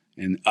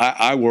 And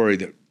I worry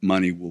that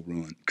money will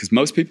ruin, because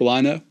most people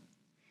I know,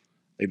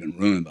 they've been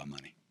ruined by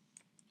money.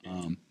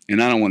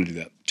 And I don't want to do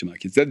that to my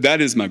kids. That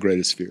is my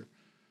greatest fear.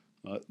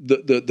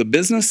 The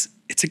business,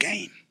 it's a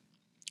game.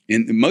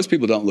 And most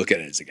people don't look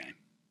at it as a game.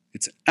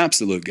 It's an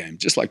absolute game,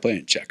 just like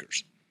playing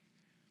checkers.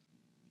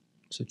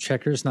 So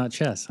checkers, not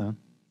chess, huh?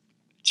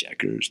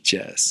 Checkers,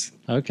 chess.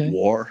 Okay.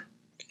 War.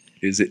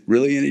 Is it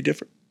really any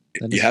different?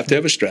 You have to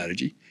have a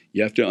strategy.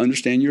 You have to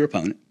understand your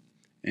opponent.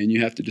 And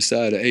you have to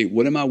decide, hey,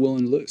 what am I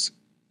willing to lose?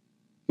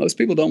 Most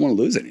people don't want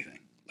to lose anything.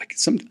 Like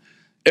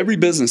every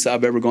business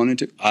I've ever gone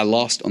into, I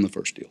lost on the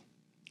first deal.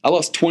 I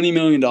lost $20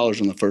 million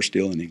on the first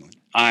deal in England.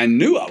 I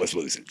knew I was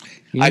losing.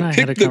 I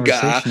picked the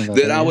guy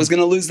that I was going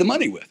to lose the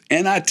money with.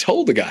 And I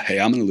told the guy, hey,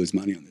 I'm going to lose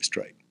money on this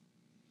trade.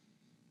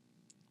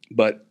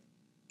 But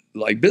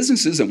like,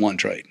 business isn't one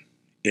trade.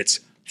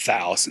 It's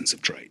thousands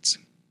of trades.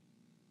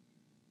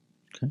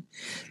 Okay.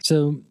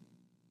 So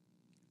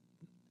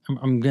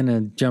I'm going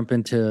to jump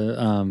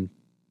into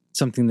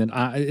something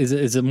that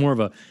is a more of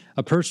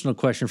a personal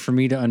question for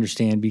me to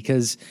understand,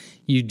 because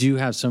you do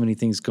have so many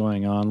things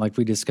going on. Like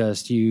we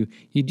discussed, you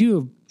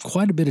do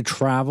quite a bit of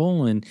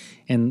travel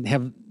and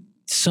have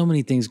so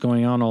many things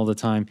going on all the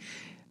time.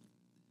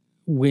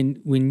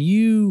 When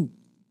you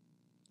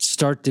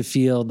start to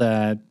feel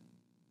that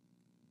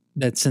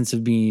sense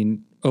of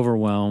being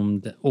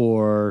overwhelmed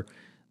or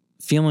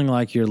feeling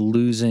like you're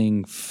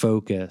losing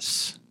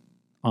focus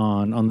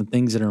on the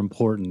things that are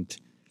important,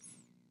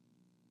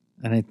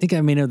 and I think I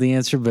may know the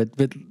answer, but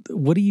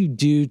what do you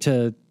do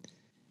to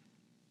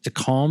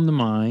calm the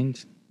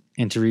mind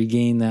and to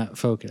regain that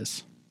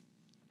focus?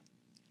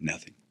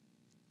 Nothing.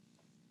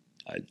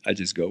 I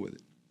just go with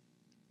it.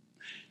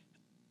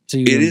 So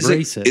you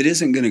embrace it. It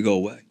isn't going to go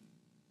away.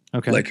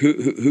 Okay. Like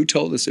who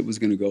told us it was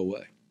going to go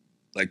away?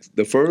 Like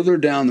the further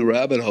down the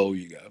rabbit hole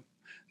you go,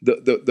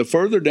 the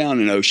further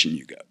down an ocean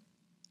you go.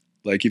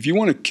 Like if you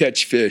want to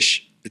catch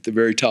fish at the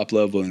very top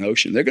level of an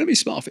ocean, they're going to be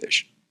small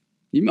fish.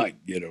 You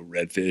might get a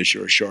redfish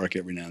or a shark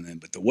every now and then,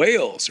 but the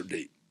whales are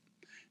deep.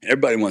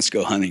 Everybody wants to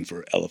go hunting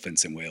for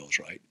elephants and whales,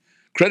 right?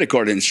 Credit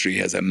card industry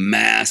has a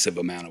massive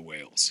amount of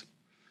whales.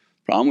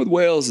 Problem with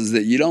whales is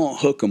that you don't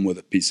hook them with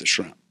a piece of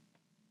shrimp.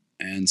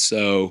 And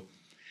so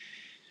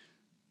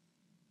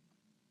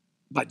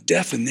by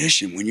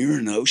definition, when you're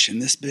in an ocean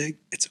this big,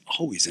 it's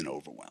always an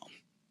overwhelm.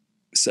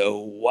 So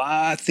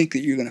why think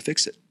that you're going to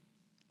fix it?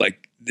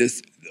 Like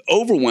this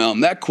overwhelm,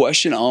 that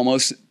question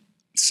almost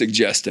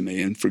suggests to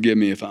me, and forgive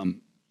me if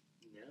I'm,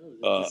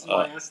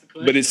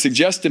 but it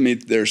suggests to me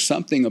that there's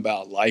something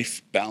about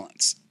life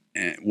balance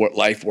and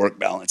life-work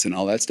balance and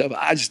all that stuff.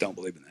 I just don't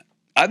believe in that.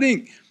 I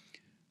think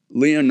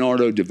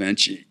Leonardo da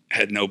Vinci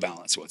had no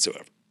balance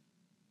whatsoever.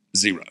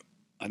 Zero.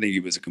 I think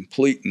he was a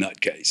complete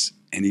nutcase,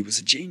 and he was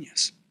a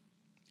genius.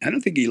 I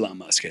don't think Elon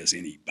Musk has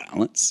any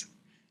balance,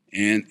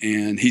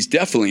 and he's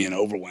definitely in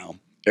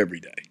overwhelm every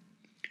day.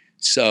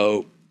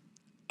 So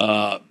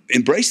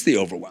embrace the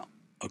overwhelm,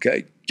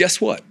 okay? Guess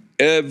what?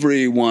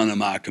 Every one of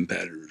my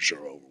competitors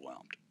are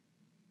overwhelmed,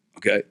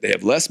 okay? They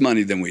have less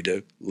money than we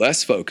do,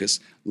 less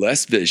focus,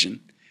 less vision,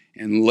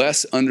 and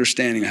less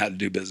understanding of how to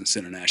do business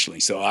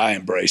internationally. So I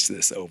embrace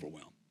this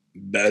overwhelm.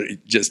 Better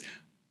just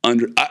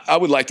I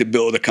would like to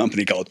build a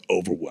company called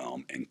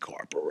Overwhelm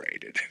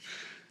Incorporated.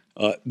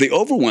 The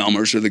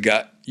overwhelmers are the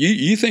guy.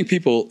 You think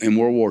people in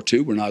World War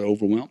II were not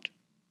overwhelmed?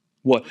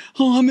 What?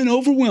 Oh, I'm in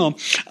overwhelm.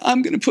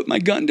 I'm going to put my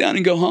gun down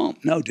and go home.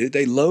 No, dude,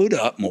 they load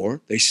up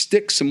more. They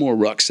stick some more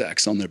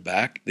rucksacks on their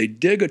back. They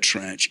dig a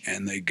trench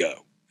and they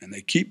go. And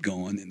they keep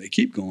going and they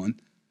keep going.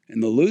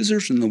 And the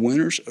losers and the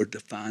winners are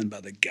defined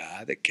by the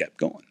guy that kept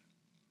going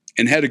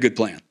and had a good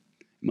plan.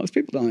 Most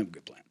people don't have a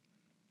good plan.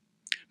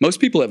 Most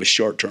people have a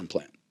short-term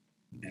plan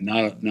and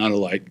not a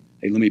like,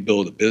 hey, let me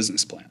build a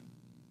business plan.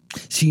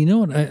 So you know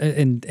what,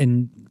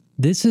 and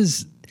this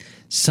is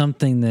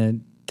something that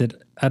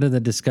out of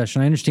the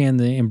discussion, I understand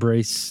the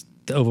embrace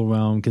the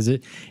overwhelm because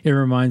it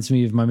reminds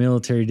me of my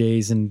military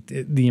days and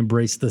the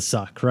embrace the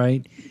suck,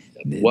 right?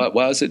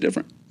 Why is it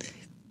different?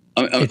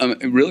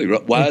 Really,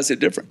 why is it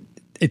different?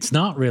 It's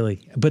not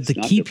really. But the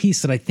key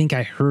piece that I think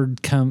I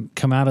heard come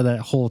out of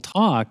that whole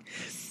talk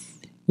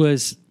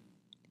was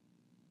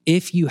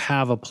if you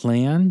have a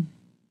plan,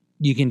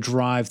 you can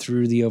drive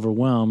through the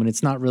overwhelm, and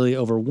it's not really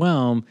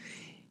overwhelm.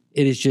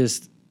 It is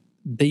just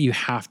that you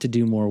have to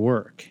do more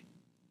work.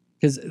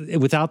 Because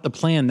without the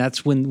plan,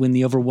 that's when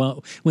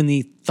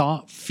the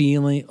thought,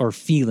 feeling, or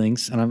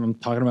feelings, and I'm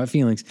talking about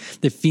feelings,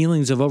 the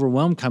feelings of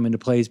overwhelm come into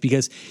place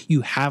because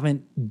you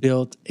haven't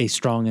built a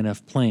strong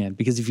enough plan.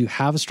 Because if you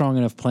have a strong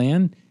enough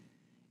plan,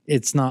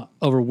 it's not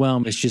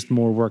overwhelm, it's just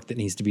more work that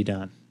needs to be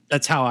done.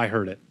 That's how I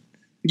heard it.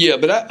 Yeah,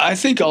 but I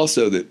think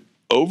also that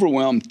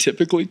overwhelm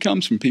typically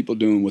comes from people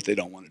doing what they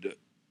don't want to do.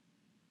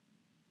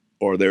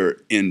 Or they're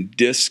in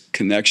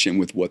disconnection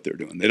with what they're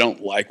doing. They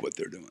don't like what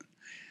they're doing.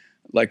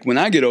 Like when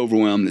I get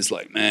overwhelmed, it's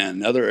like, man,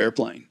 another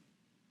airplane.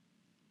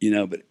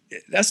 But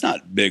that's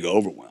not big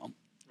overwhelm.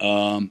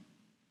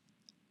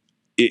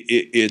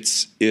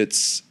 It's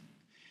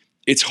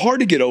hard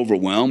to get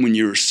overwhelmed when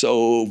you're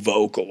so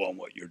vocal on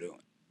what you're doing.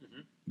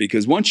 Mm-hmm.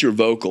 Because once you're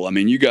vocal, I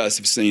mean, you guys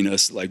have seen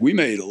us, like we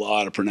made a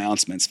lot of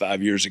pronouncements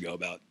 5 years ago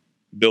about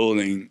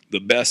building the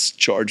best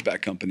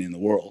chargeback company in the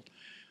world.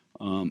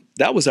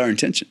 That was our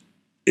intention.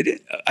 I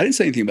didn't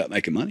say anything about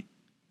making money.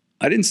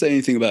 I didn't say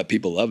anything about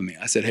people loving me.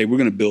 I said, hey, we're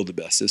going to build the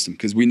best system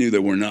because we knew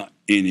there were not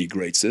any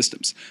great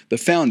systems. The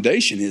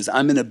foundation is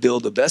I'm going to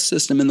build the best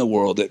system in the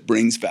world that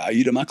brings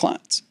value to my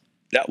clients.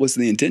 That was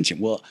the intention.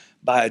 Well,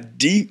 by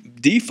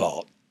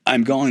default,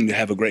 I'm going to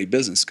have a great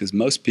business because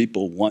most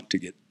people want to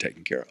get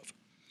taken care of.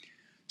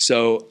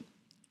 So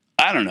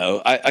I don't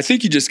know. I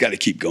think you just got to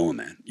keep going,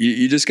 man.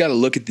 You just got to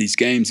look at these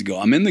games and go,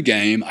 I'm in the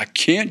game. I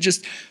can't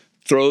just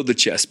throw the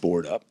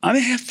chessboard up. I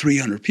have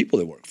 300 people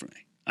that work for me.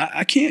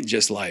 I can't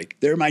just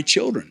they're my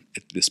children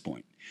at this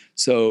point.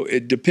 So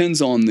it depends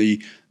on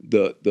the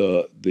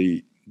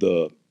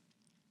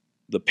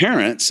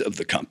parents of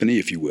the company,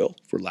 if you will,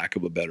 for lack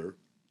of a better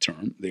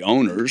term, the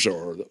owners,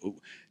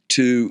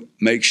 to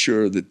make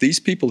sure that these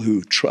people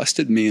who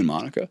trusted me and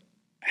Monica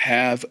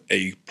have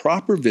a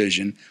proper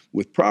vision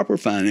with proper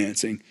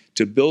financing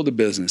to build a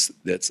business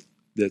that's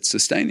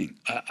sustaining.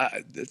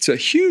 It's a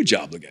huge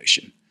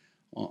obligation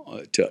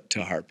to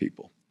hire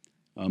people.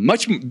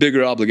 Much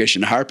bigger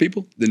obligation to hire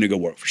people than to go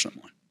work for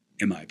someone,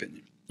 in my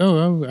opinion.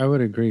 Oh, I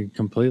would agree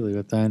completely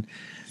with that.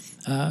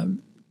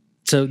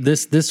 So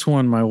this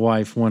one, my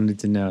wife wanted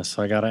to know,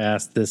 so I got to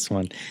ask this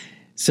one.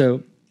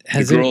 So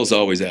the girls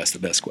always ask the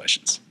best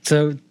questions.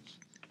 So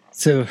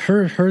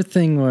her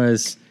thing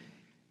was,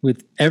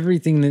 with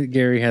everything that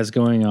Gary has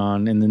going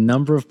on and the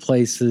number of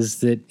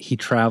places that he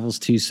travels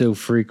to so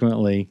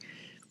frequently,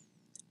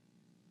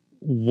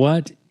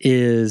 what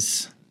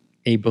is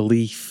a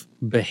belief,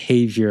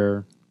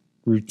 behavior,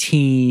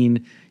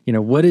 routine?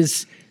 What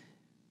is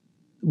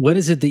what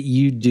is it that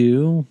you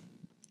do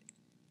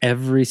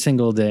every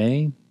single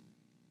day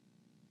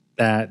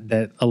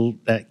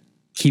that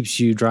keeps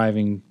you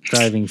driving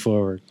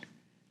forward?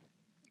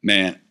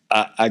 Man,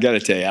 I got to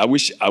tell you,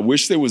 I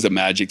wish there was a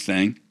magic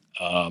thing.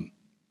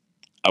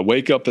 I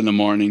wake up in the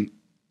morning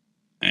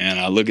and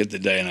I look at the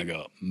day and I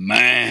go,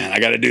 man, I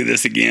got to do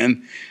this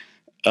again.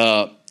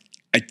 I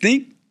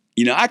think,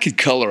 I could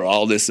color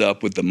all this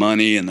up with the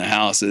money and the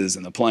houses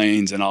and the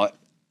planes and all that.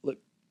 Look,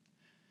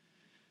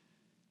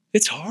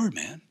 it's hard,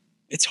 man.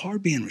 It's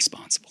hard being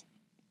responsible.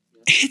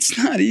 It's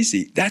not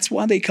easy. That's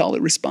why they call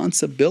it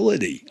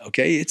responsibility.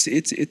 Okay. It's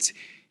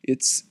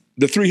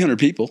the 300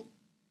 people.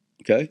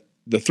 Okay.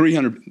 The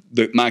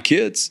 300, my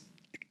kids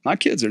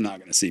are not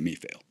going to see me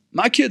fail.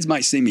 My kids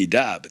might see me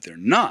die, but they're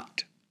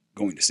not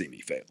going to see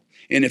me fail.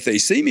 And if they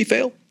see me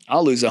fail,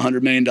 I'll lose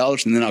 $100 million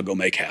and then I'll go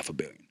make $500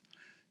 million.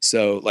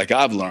 So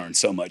I've learned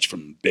so much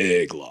from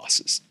big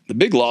losses. The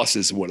big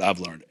losses is what I've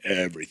learned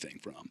everything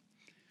from.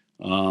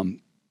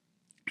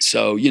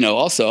 So,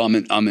 also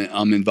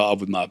I'm involved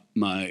with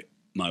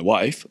my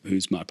wife,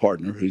 who's my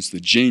partner, who's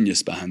the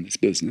genius behind this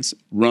business,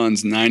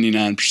 runs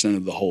 99%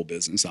 of the whole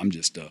business. I'm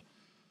just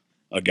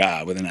a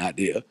guy with an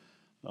idea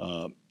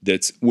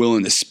that's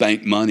willing to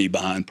spank money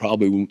behind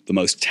probably the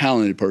most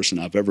talented person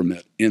I've ever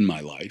met in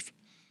my life,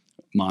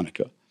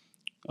 Monica.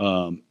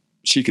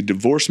 She could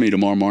divorce me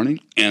tomorrow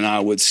morning, and I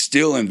would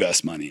still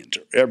invest money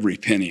into every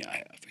penny I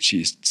have.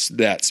 She's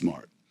that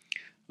smart.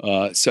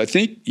 So I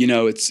think,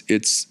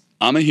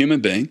 I'm a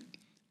human being,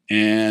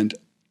 and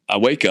I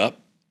wake up,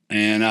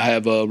 and I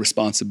have a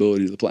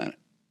responsibility to the planet.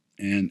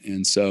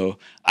 And so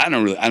I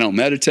don't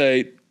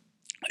meditate.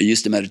 I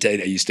used to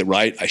meditate. I used to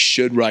write. I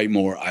should write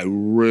more. I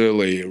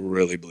really,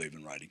 really believe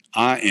in writing.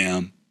 I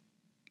am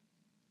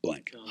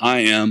blank. I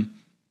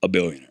am a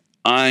billionaire.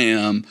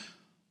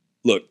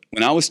 Look,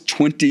 when I was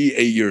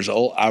 28 years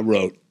old, I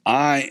wrote,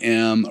 I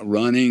am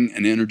running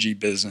an energy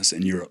business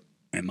in Europe.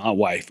 And my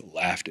wife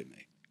laughed at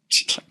me.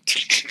 She's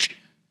like,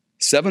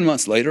 7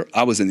 months later,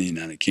 I was in the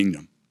United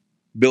Kingdom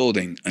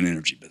building an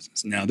energy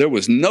business. Now, there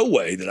was no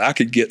way that I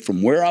could get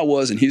from where I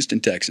was in Houston,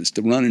 Texas,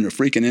 to running a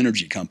freaking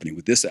energy company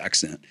with this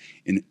accent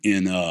in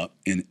the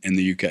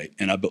UK.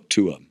 And I built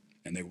 2 of them,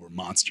 and they were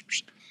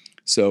monsters.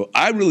 So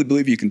I really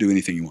believe you can do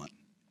anything you want.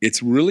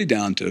 It's really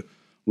down to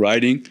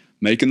writing,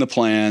 making the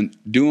plan,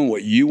 doing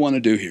what you want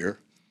to do here,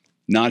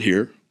 not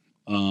here.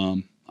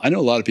 I know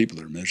a lot of people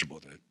that are miserable,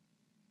 dude,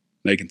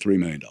 making $3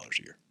 million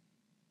a year,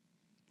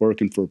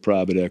 working for a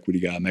private equity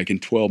guy,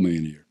 making $12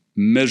 million a year,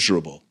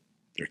 miserable.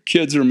 Their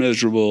kids are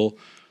miserable.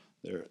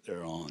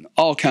 They're on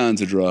all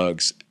kinds of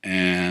drugs,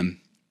 and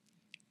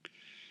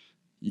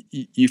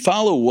you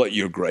follow what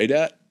you're great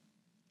at.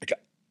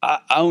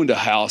 I owned a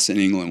house in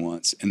England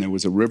once, and there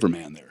was a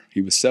riverman there.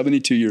 He was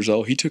 72 years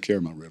old. He took care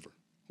of my river.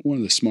 One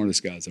of the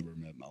smartest guys I've ever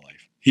met in my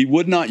life. He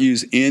would not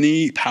use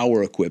any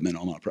power equipment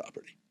on my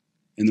property.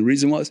 And the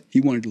reason was he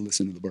wanted to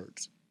listen to the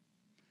birds.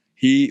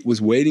 He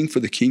was waiting for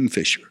the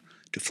kingfisher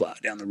to fly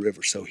down the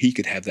river so he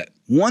could have that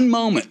one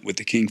moment with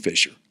the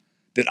kingfisher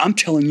that I'm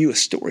telling you a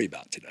story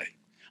about today.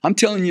 I'm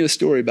telling you a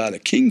story about a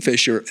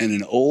kingfisher and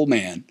an old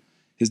man.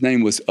 His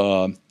name was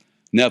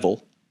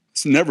Neville.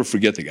 So never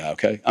forget the guy,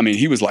 okay? I mean,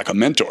 he was like a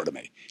mentor to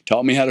me.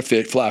 Taught me how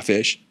to fly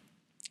fish.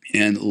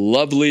 And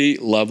lovely,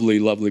 lovely,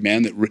 lovely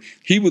man.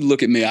 He would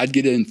look at me. I'd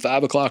get in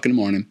 5 o'clock in the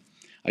morning.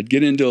 I'd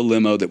get into a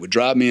limo that would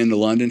drive me into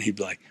London. He'd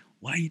be like,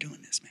 why are you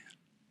doing this, man?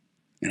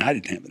 And I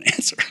didn't have an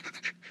answer.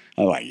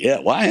 I was like, yeah,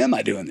 why am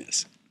I doing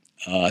this?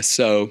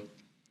 So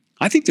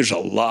I think there's a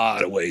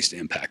lot of ways to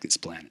impact this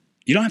planet.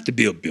 You don't have to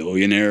be a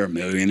billionaire or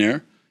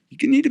millionaire.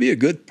 You need to be a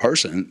good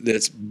person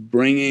that's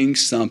bringing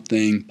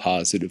something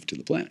positive to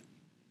the planet.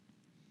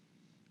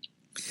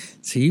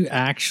 So you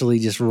actually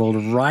just rolled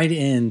right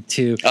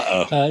into.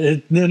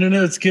 Uh-oh.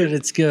 No, it's good.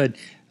 It's good.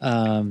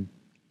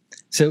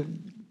 So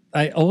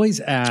I always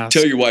ask.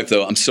 Tell your wife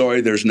though, I'm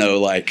sorry. There's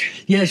no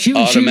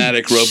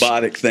automatic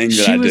robotic thing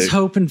that I do. She was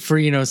hoping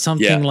for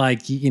something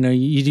like you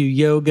do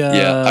yoga.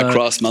 Yeah, I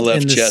cross my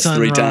left chest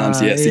 3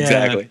 times. Yes, yeah.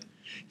 Exactly.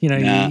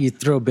 You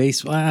throw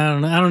baseball.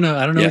 I don't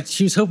know. Yeah.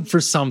 She was hoping for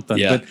something,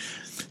 but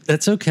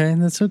that's okay.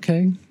 That's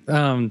okay.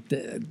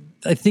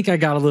 I think I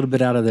got a little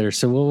bit out of there,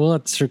 so we'll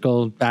have to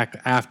circle back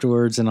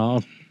afterwards, and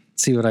I'll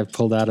see what I've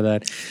pulled out of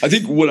that. I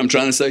think what I'm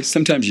trying to say,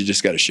 sometimes you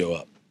just got to show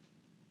up.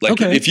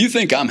 If you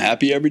think I'm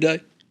happy every day,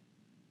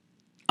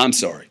 I'm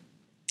sorry.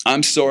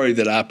 I'm sorry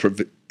that I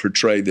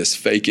portray this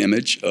fake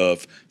image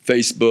of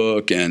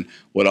Facebook and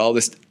what all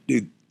this.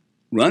 Dude,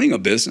 running a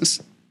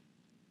business,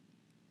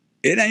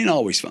 it ain't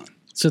always fun.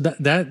 So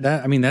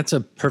that's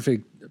a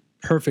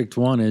perfect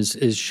one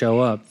is show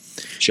up.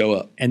 Show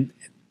up. And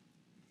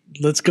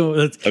let's go.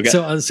 Okay.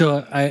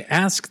 So I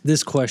ask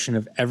this question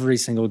of every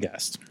single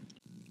guest.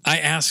 I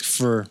ask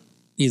for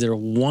either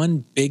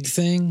one big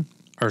thing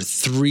or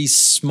 3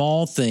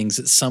 small things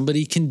that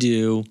somebody can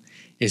do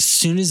as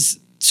soon as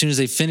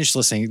they finish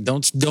listening.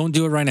 Don't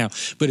do it right now.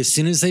 But as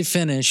soon as they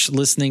finish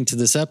listening to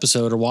this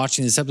episode or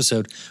watching this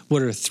episode,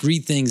 what are 3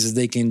 things that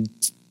they can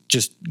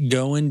just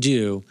go and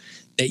do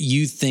that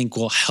you think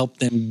will help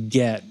them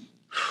get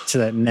to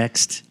that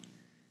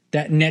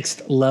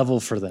next level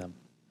for them?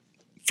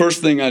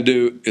 First thing I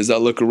do is I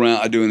look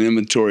around. I do an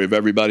inventory of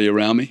everybody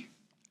around me.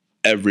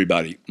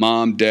 Everybody.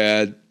 Mom,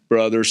 dad,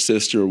 brother,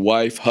 sister,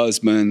 wife,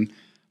 husband,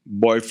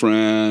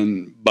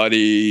 boyfriend,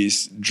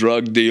 buddies,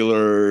 drug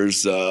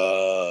dealers,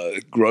 I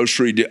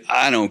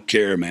don't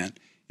care, man.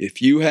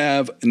 If you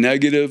have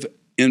negative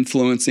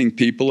influencing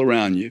people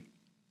around you,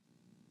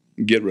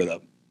 get rid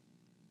of them.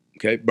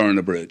 Okay? Burn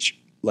the bridge.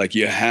 Like,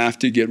 you have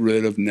to get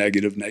rid of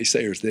negative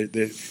naysayers.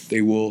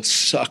 They will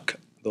suck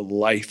the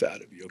life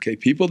out of you. Okay?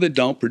 People that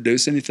don't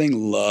produce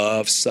anything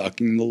love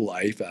sucking the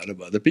life out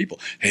of other people.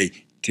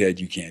 Hey, Ted,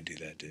 you can't do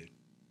that, dude.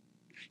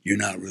 You're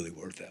not really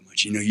worth that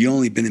much. You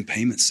only been in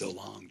payments so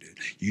long, dude.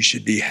 You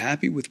should be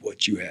happy with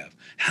what you have.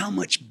 How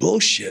much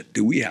bullshit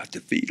do we have to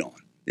feed on?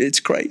 It's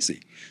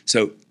crazy.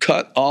 So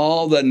cut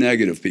all the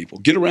negative people.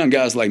 Get around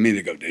guys like me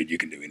that go, dude, you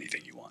can do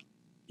anything you want.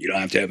 You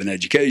don't have to have an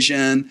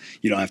education.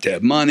 You don't have to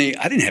have money.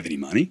 I didn't have any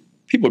money.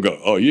 People go,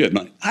 oh, you had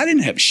money. I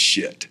didn't have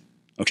shit.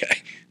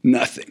 Okay,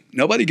 nothing.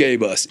 Nobody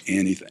gave us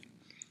anything,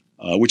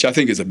 which I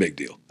think is a big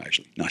deal,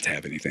 actually, not to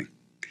have anything.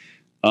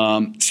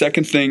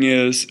 Second thing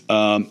is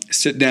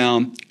sit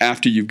down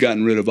after you've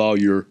gotten rid of all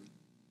your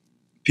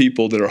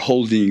people that are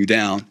holding you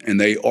down, and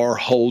they are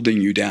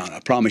holding you down. I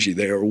promise you,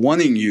 they are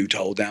wanting you to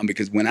hold down,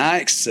 because when I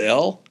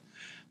excel,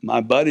 my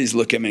buddies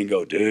look at me and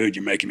go, dude,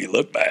 you're making me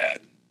look bad.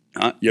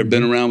 Huh? You ever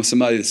been around with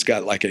somebody that's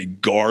got like a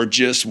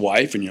gorgeous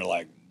wife, and you're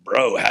like,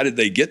 bro, how did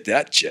they get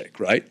that chick,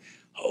 right?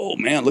 Oh,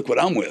 man, look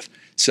what I'm with.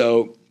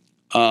 So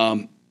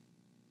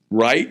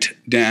write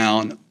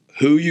down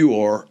who you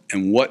are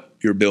and what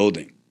you're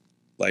building.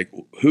 Like,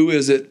 who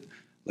is it?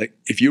 Like,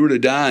 if you were to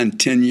die in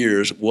 10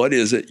 years, what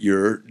is it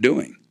you're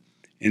doing?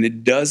 And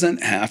it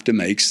doesn't have to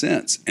make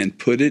sense, and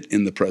put it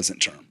in the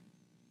present term.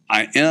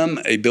 I am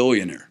a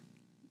billionaire.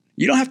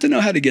 You don't have to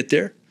know how to get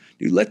there.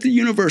 Dude, let the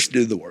universe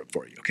do the work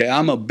for you, okay?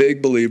 I'm a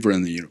big believer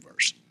in the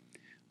universe.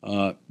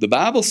 The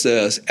Bible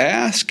says,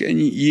 ask and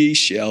ye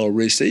shall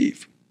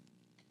receive.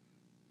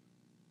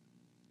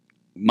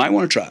 Might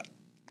want to try it,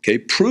 okay?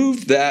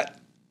 Prove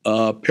that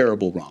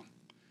parable wrong.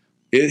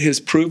 It has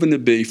proven to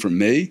be, for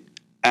me,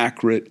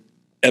 accurate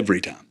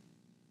every time.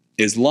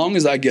 As long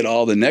as I get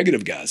all the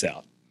negative guys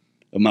out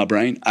of my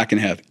brain, I can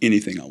have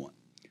anything I want.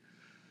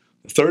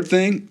 The third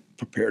thing,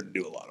 prepare to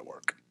do a lot of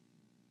work.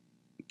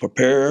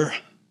 Prepare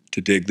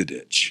to dig the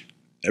ditch.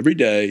 Every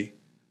day,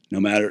 no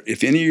matter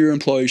if any of your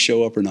employees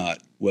show up or not,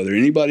 whether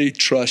anybody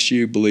trusts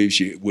you, believes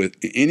you, with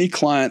any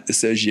client that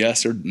says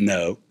yes or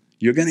no,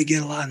 you're going to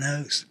get a lot of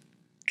no's,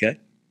 okay?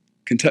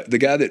 The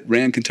guy that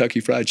ran Kentucky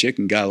Fried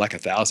Chicken got like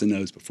 1,000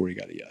 no's before he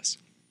got a yes.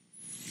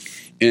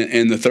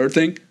 And the third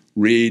thing,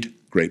 read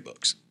great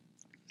books.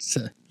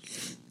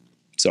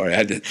 Sorry, I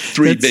had to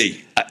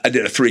 3B. I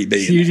did a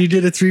 3B. You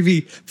did a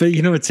 3B. But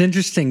you know what's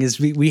interesting is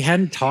we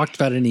hadn't talked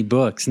about any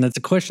books, and that's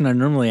a question I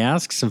normally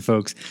ask some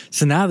folks.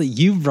 So now that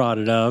you've brought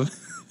it up,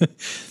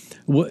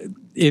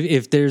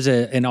 if there's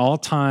an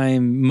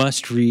all-time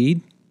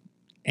must-read,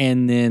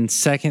 and then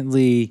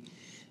secondly,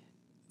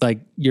 like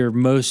your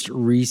most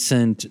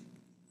recent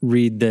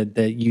read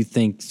that you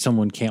think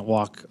someone can't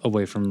walk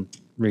away from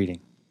reading?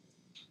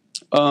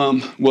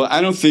 Well, I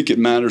don't think it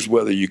matters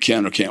whether you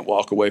can or can't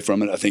walk away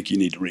from it. I think you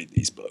need to read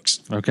these books.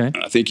 Okay.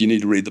 I think you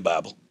need to read the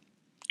Bible.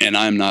 And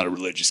I'm not a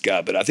religious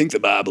guy, but I think the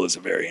Bible is a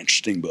very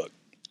interesting book.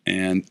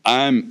 And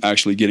I'm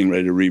actually getting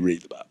ready to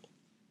reread the Bible.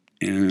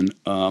 And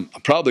I'm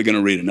probably going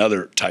to read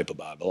another type of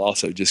Bible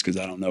also, just because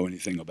I don't know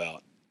anything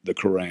about the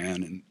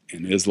Quran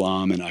and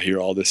Islam, and I hear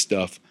all this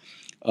stuff.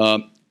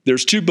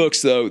 There's two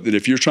books, though, that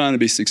if you're trying to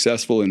be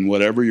successful in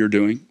whatever you're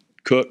doing,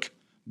 cook,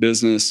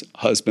 business,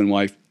 husband,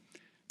 wife,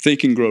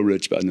 Think and Grow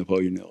Rich by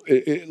Napoleon Hill.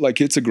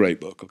 It's a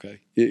great book, okay?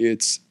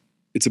 It's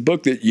a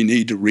book that you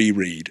need to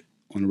reread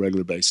on a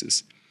regular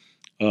basis.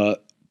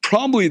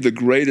 Probably the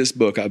greatest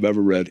book I've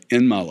ever read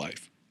in my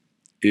life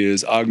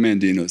is Og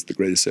Mandino's The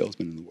Greatest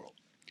Salesman in the World.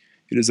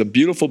 It is a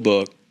beautiful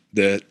book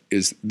that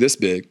is this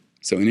big,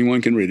 so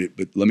anyone can read it,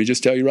 but let me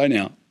just tell you right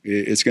now,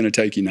 it's going to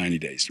take you 90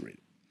 days to read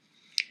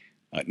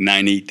it.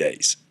 90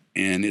 days.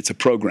 And it's a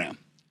program.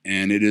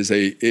 And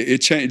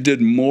it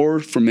did more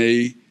for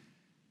me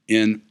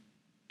in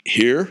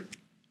here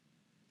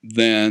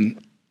than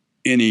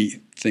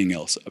anything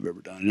else I've ever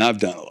done. And I've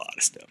done a lot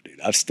of stuff, dude.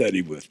 I've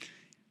studied with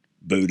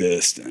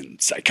Buddhists and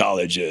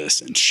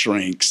psychologists and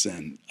shrinks,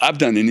 and I've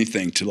done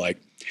anything to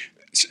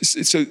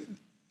so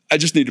I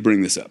just need to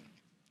bring this up.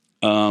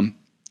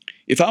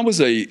 If I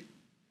was a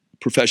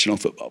professional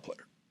football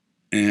player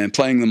and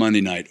playing the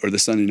Monday night or the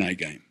Sunday night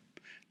game,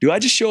 do I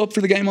just show up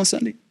for the game on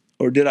Sunday?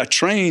 Or did I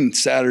train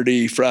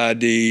Saturday,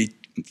 Friday,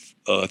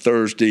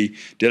 Thursday?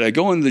 Did I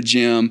go into the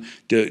gym?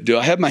 Do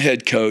I have my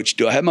head coach?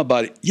 Do I have my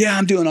body? Yeah,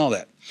 I'm doing all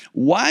that.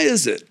 Why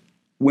is it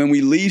when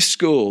we leave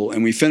school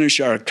and we finish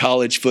our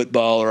college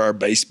football or our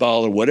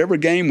baseball or whatever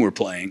game we're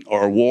playing,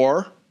 or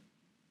war,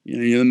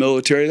 you're in the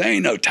military, there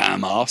ain't no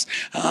time offs.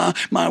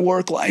 My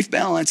work-life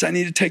balance, I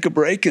need to take a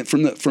break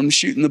from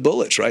shooting the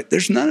bullets, right?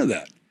 There's none of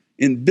that.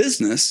 In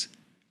business,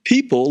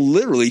 people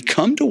literally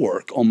come to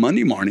work on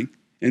Monday morning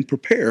and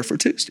prepare for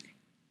Tuesday.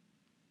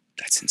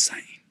 That's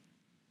insane.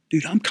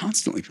 Dude, I'm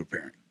constantly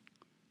preparing.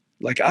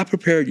 Like I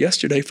prepared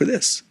yesterday for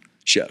this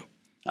show.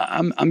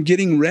 I'm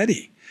getting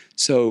ready.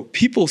 So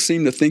people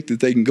seem to think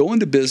that they can go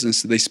into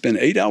business, they spend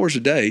 8 hours a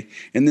day,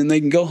 and then they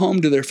can go home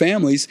to their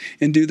families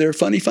and do their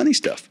funny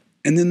stuff.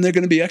 And then they're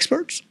going to be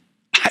experts?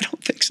 I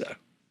don't think so.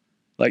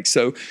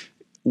 So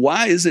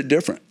why is it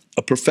different?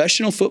 A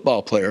professional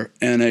football player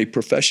and a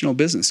professional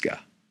business guy.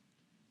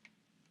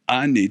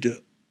 I need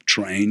to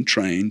train,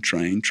 learn,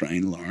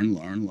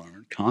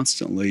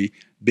 constantly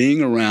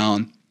being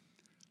around.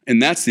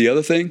 And that's the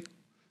other thing,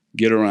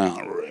 get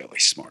around really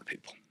smart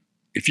people.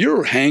 If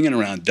you're hanging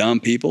around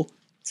dumb people,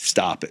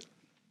 stop it.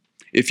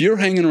 If you're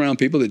hanging around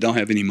people that don't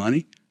have any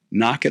money,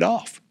 knock it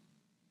off.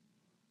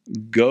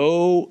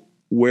 Go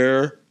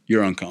where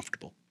you're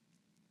uncomfortable.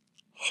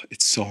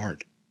 It's so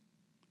hard.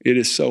 It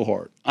is so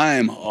hard. I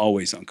am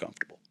always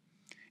uncomfortable.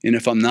 And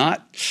if I'm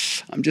not,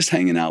 I'm just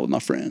hanging out with my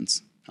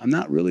friends. I'm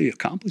not really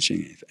accomplishing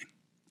anything.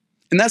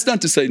 And that's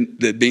not to say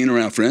that being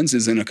around friends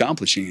isn't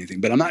accomplishing anything,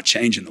 but I'm not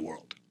changing the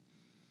world.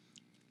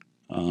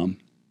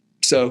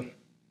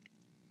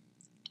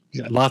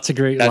 Lots of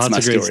great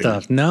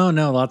stuff. No,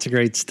 lots of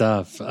great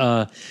stuff.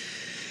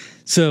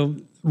 So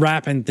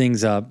wrapping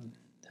things up,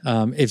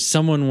 if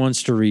someone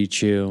wants to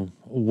reach you,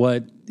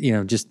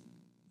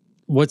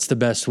 what's the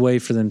best way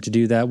for them to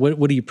do that?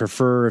 What do you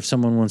prefer if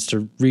someone wants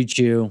to reach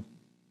you?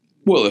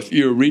 Well, if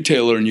you're a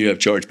retailer and you have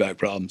chargeback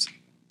problems,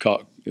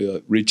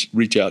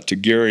 reach out to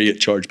Gary at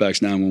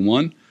Chargebacks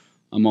 911.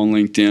 I'm on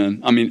LinkedIn.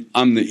 I mean,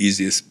 I'm the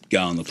easiest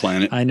guy on the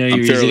planet. I know you're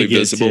I'm fairly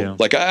visible. Too.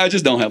 Like I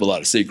just don't have a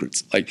lot of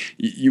secrets. Like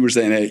you were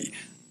saying, hey,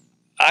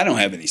 I don't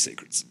have any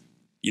secrets.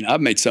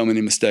 I've made so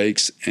many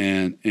mistakes,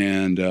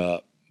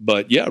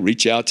 but yeah,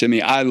 reach out to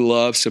me. I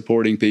love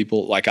supporting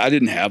people. Like I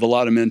didn't have a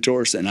lot of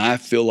mentors, and I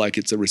feel like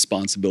it's a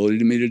responsibility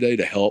to me today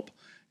to help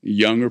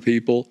younger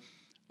people.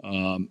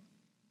 I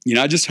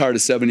just hired a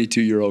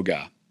 72-year-old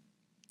guy,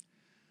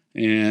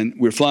 and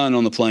we're flying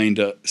on the plane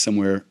to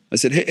somewhere. I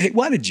said, hey,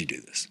 why did you do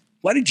this?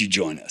 Why did you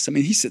join us? I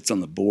mean, he sits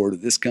on the board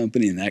of this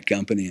company and that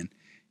company, and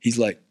he's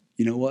like,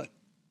 you know what?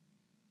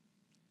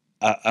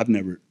 I've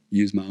never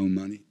used my own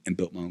money and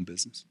built my own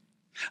business.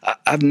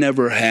 I've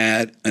never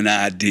had an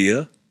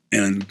idea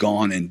and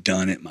gone and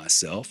done it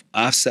myself.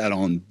 I've sat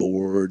on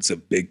boards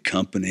of big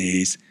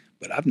companies,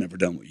 but I've never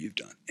done what you've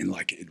done. And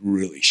it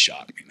really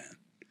shocked me, man.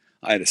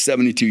 I had a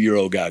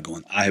 72-year-old guy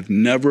going, I have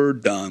never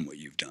done what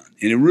you've done.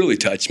 And it really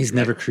touched me. He's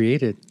never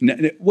created.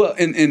 Well,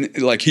 and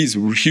he's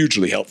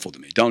hugely helpful to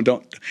me.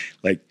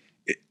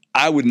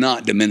 I would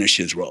not diminish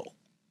his role,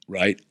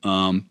 right?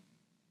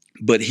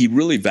 But he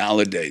really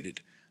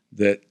validated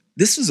that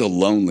this is a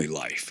lonely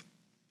life.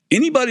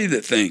 Anybody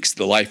that thinks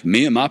the life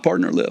me and my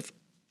partner live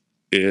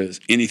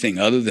is anything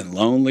other than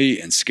lonely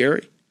and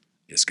scary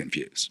is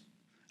confused.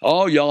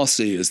 All y'all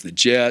see is the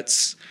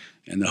jets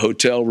and the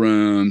hotel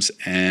rooms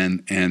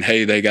and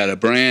hey, they got a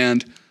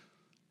brand.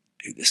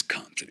 Dude, this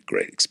comes at a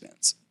great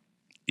expense.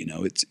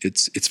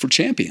 It's for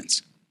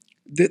champions.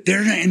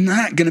 There are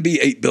not going to be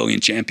 8 billion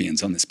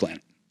champions on this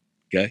planet,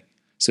 okay?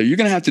 So you're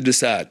going to have to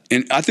decide.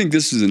 And I think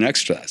this is an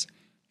exercise.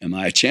 Am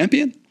I a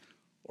champion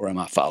or am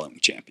I following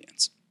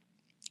champions?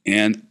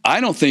 And I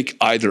don't think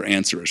either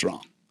answer is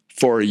wrong.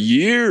 For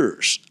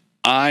years,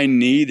 I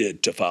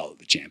needed to follow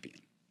the champion.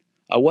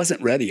 I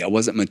wasn't ready. I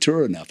wasn't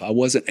mature enough. I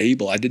wasn't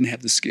able. I didn't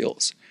have the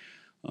skills.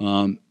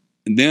 And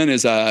then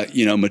as I,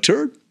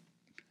 matured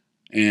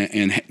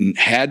and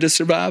had to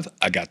survive,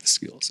 I got the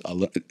skills.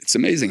 It's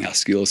amazing how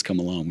skills come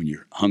along when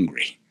you're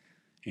hungry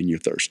and you're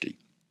thirsty.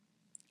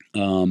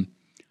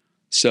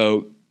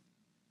 So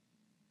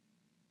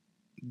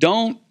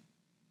don't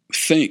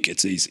think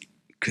it's easy,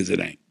 because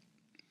it ain't.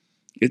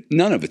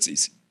 None of it's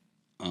easy.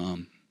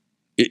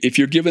 If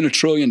you're given $1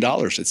 trillion,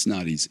 it's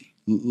not easy.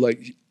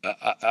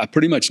 I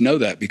pretty much know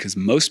that, because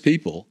most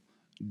people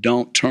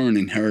don't turn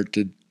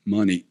inherited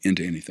money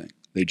into anything.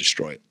 They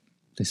destroy it.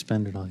 They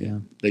spend it all, yeah.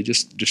 They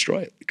just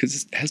destroy it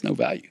because it has no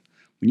value.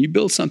 When you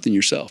build something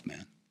yourself,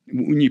 man,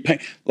 when you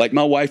paint, like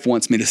my wife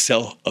wants me to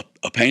sell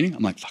a painting.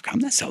 I'm like, fuck, I'm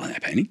not selling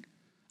that painting.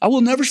 I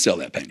will never sell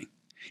that painting.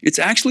 It's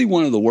actually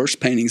one of the worst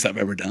paintings I've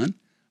ever done.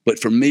 But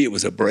for me, it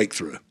was a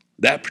breakthrough.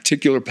 That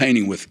particular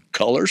painting with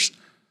colors,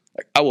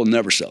 I will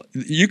never sell it.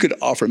 You could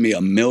offer me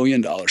 $1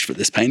 million for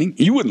this painting.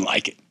 You wouldn't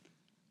like it.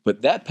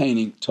 But that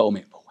painting told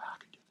me, oh, wow, I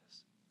could do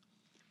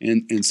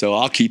this. And so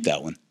I'll keep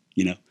that one,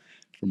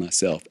 for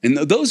myself. And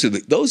those are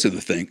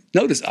the things.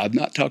 Notice I've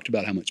not talked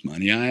about how much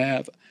money I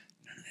have.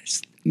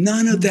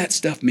 None of that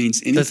stuff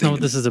means anything. That's not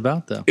what this is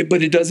about, though.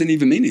 But it doesn't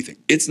even mean anything.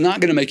 It's not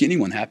going to make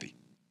anyone happy.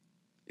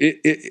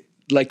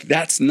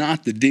 That's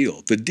not the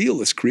deal. The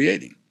deal is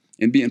creating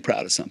and being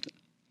proud of something.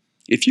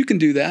 If you can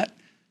do that,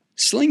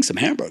 sling some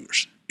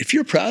hamburgers. If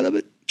you're proud of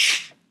it,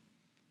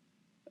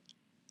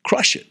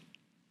 crush it.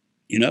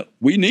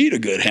 We need a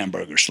good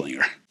hamburger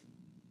slinger.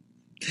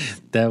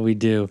 That we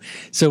do.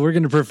 So we're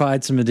going to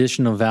provide some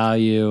additional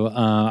value.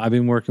 I've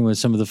been working with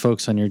some of the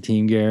folks on your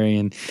team, Gary,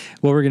 and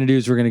what we're going to do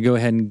is we're going to go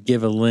ahead and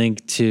give a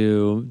link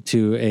to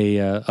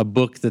a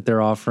book that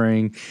they're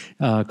offering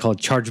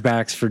called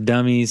Chargebacks for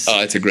Dummies.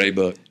 Oh, it's a great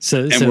book.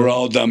 So we're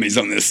all dummies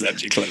on this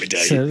subject, let me tell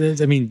you.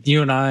 So, I mean,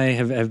 you and I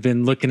have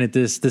been looking at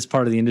this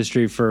part of the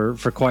industry for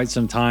quite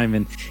some time,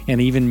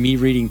 and even me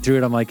reading through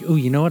it, I'm like, oh,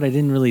 you know what? I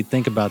didn't really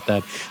think about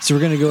that. So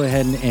we're going to go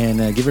ahead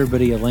and give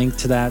everybody a link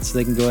to that so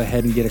they can go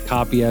ahead and get a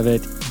copy of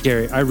it.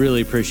 Gary, I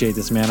really appreciate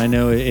this, man. I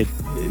know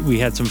we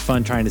had some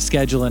fun trying to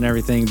schedule and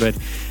everything, but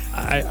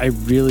I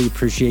really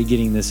appreciate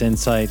getting this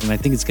insight, and I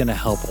think it's going to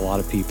help a lot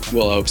of people.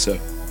 Well, I hope so.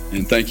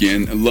 And thank you.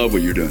 And I love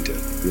what you're doing, Ted.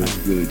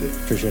 Really do.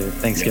 Appreciate it.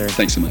 Thanks, Gary.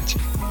 Thanks so much.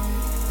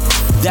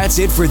 That's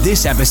it for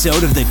this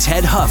episode of The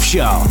Ted Huff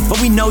Show.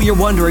 But we know you're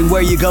wondering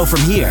where you go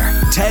from here.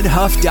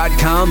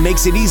 TedHuff.com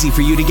makes it easy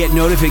for you to get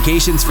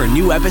notifications for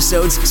new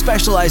episodes,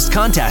 specialized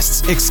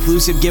contests,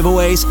 exclusive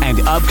giveaways,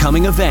 and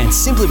upcoming events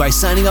simply by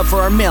signing up for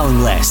our mailing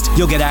list.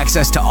 You'll get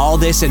access to all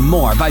this and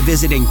more by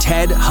visiting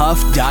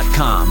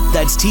TedHuff.com.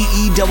 That's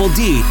TedHuff.com.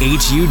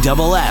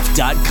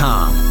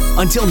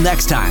 Until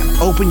next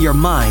time, open your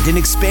mind and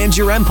expand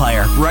your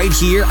empire right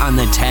here on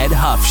The Ted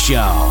Huff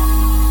Show.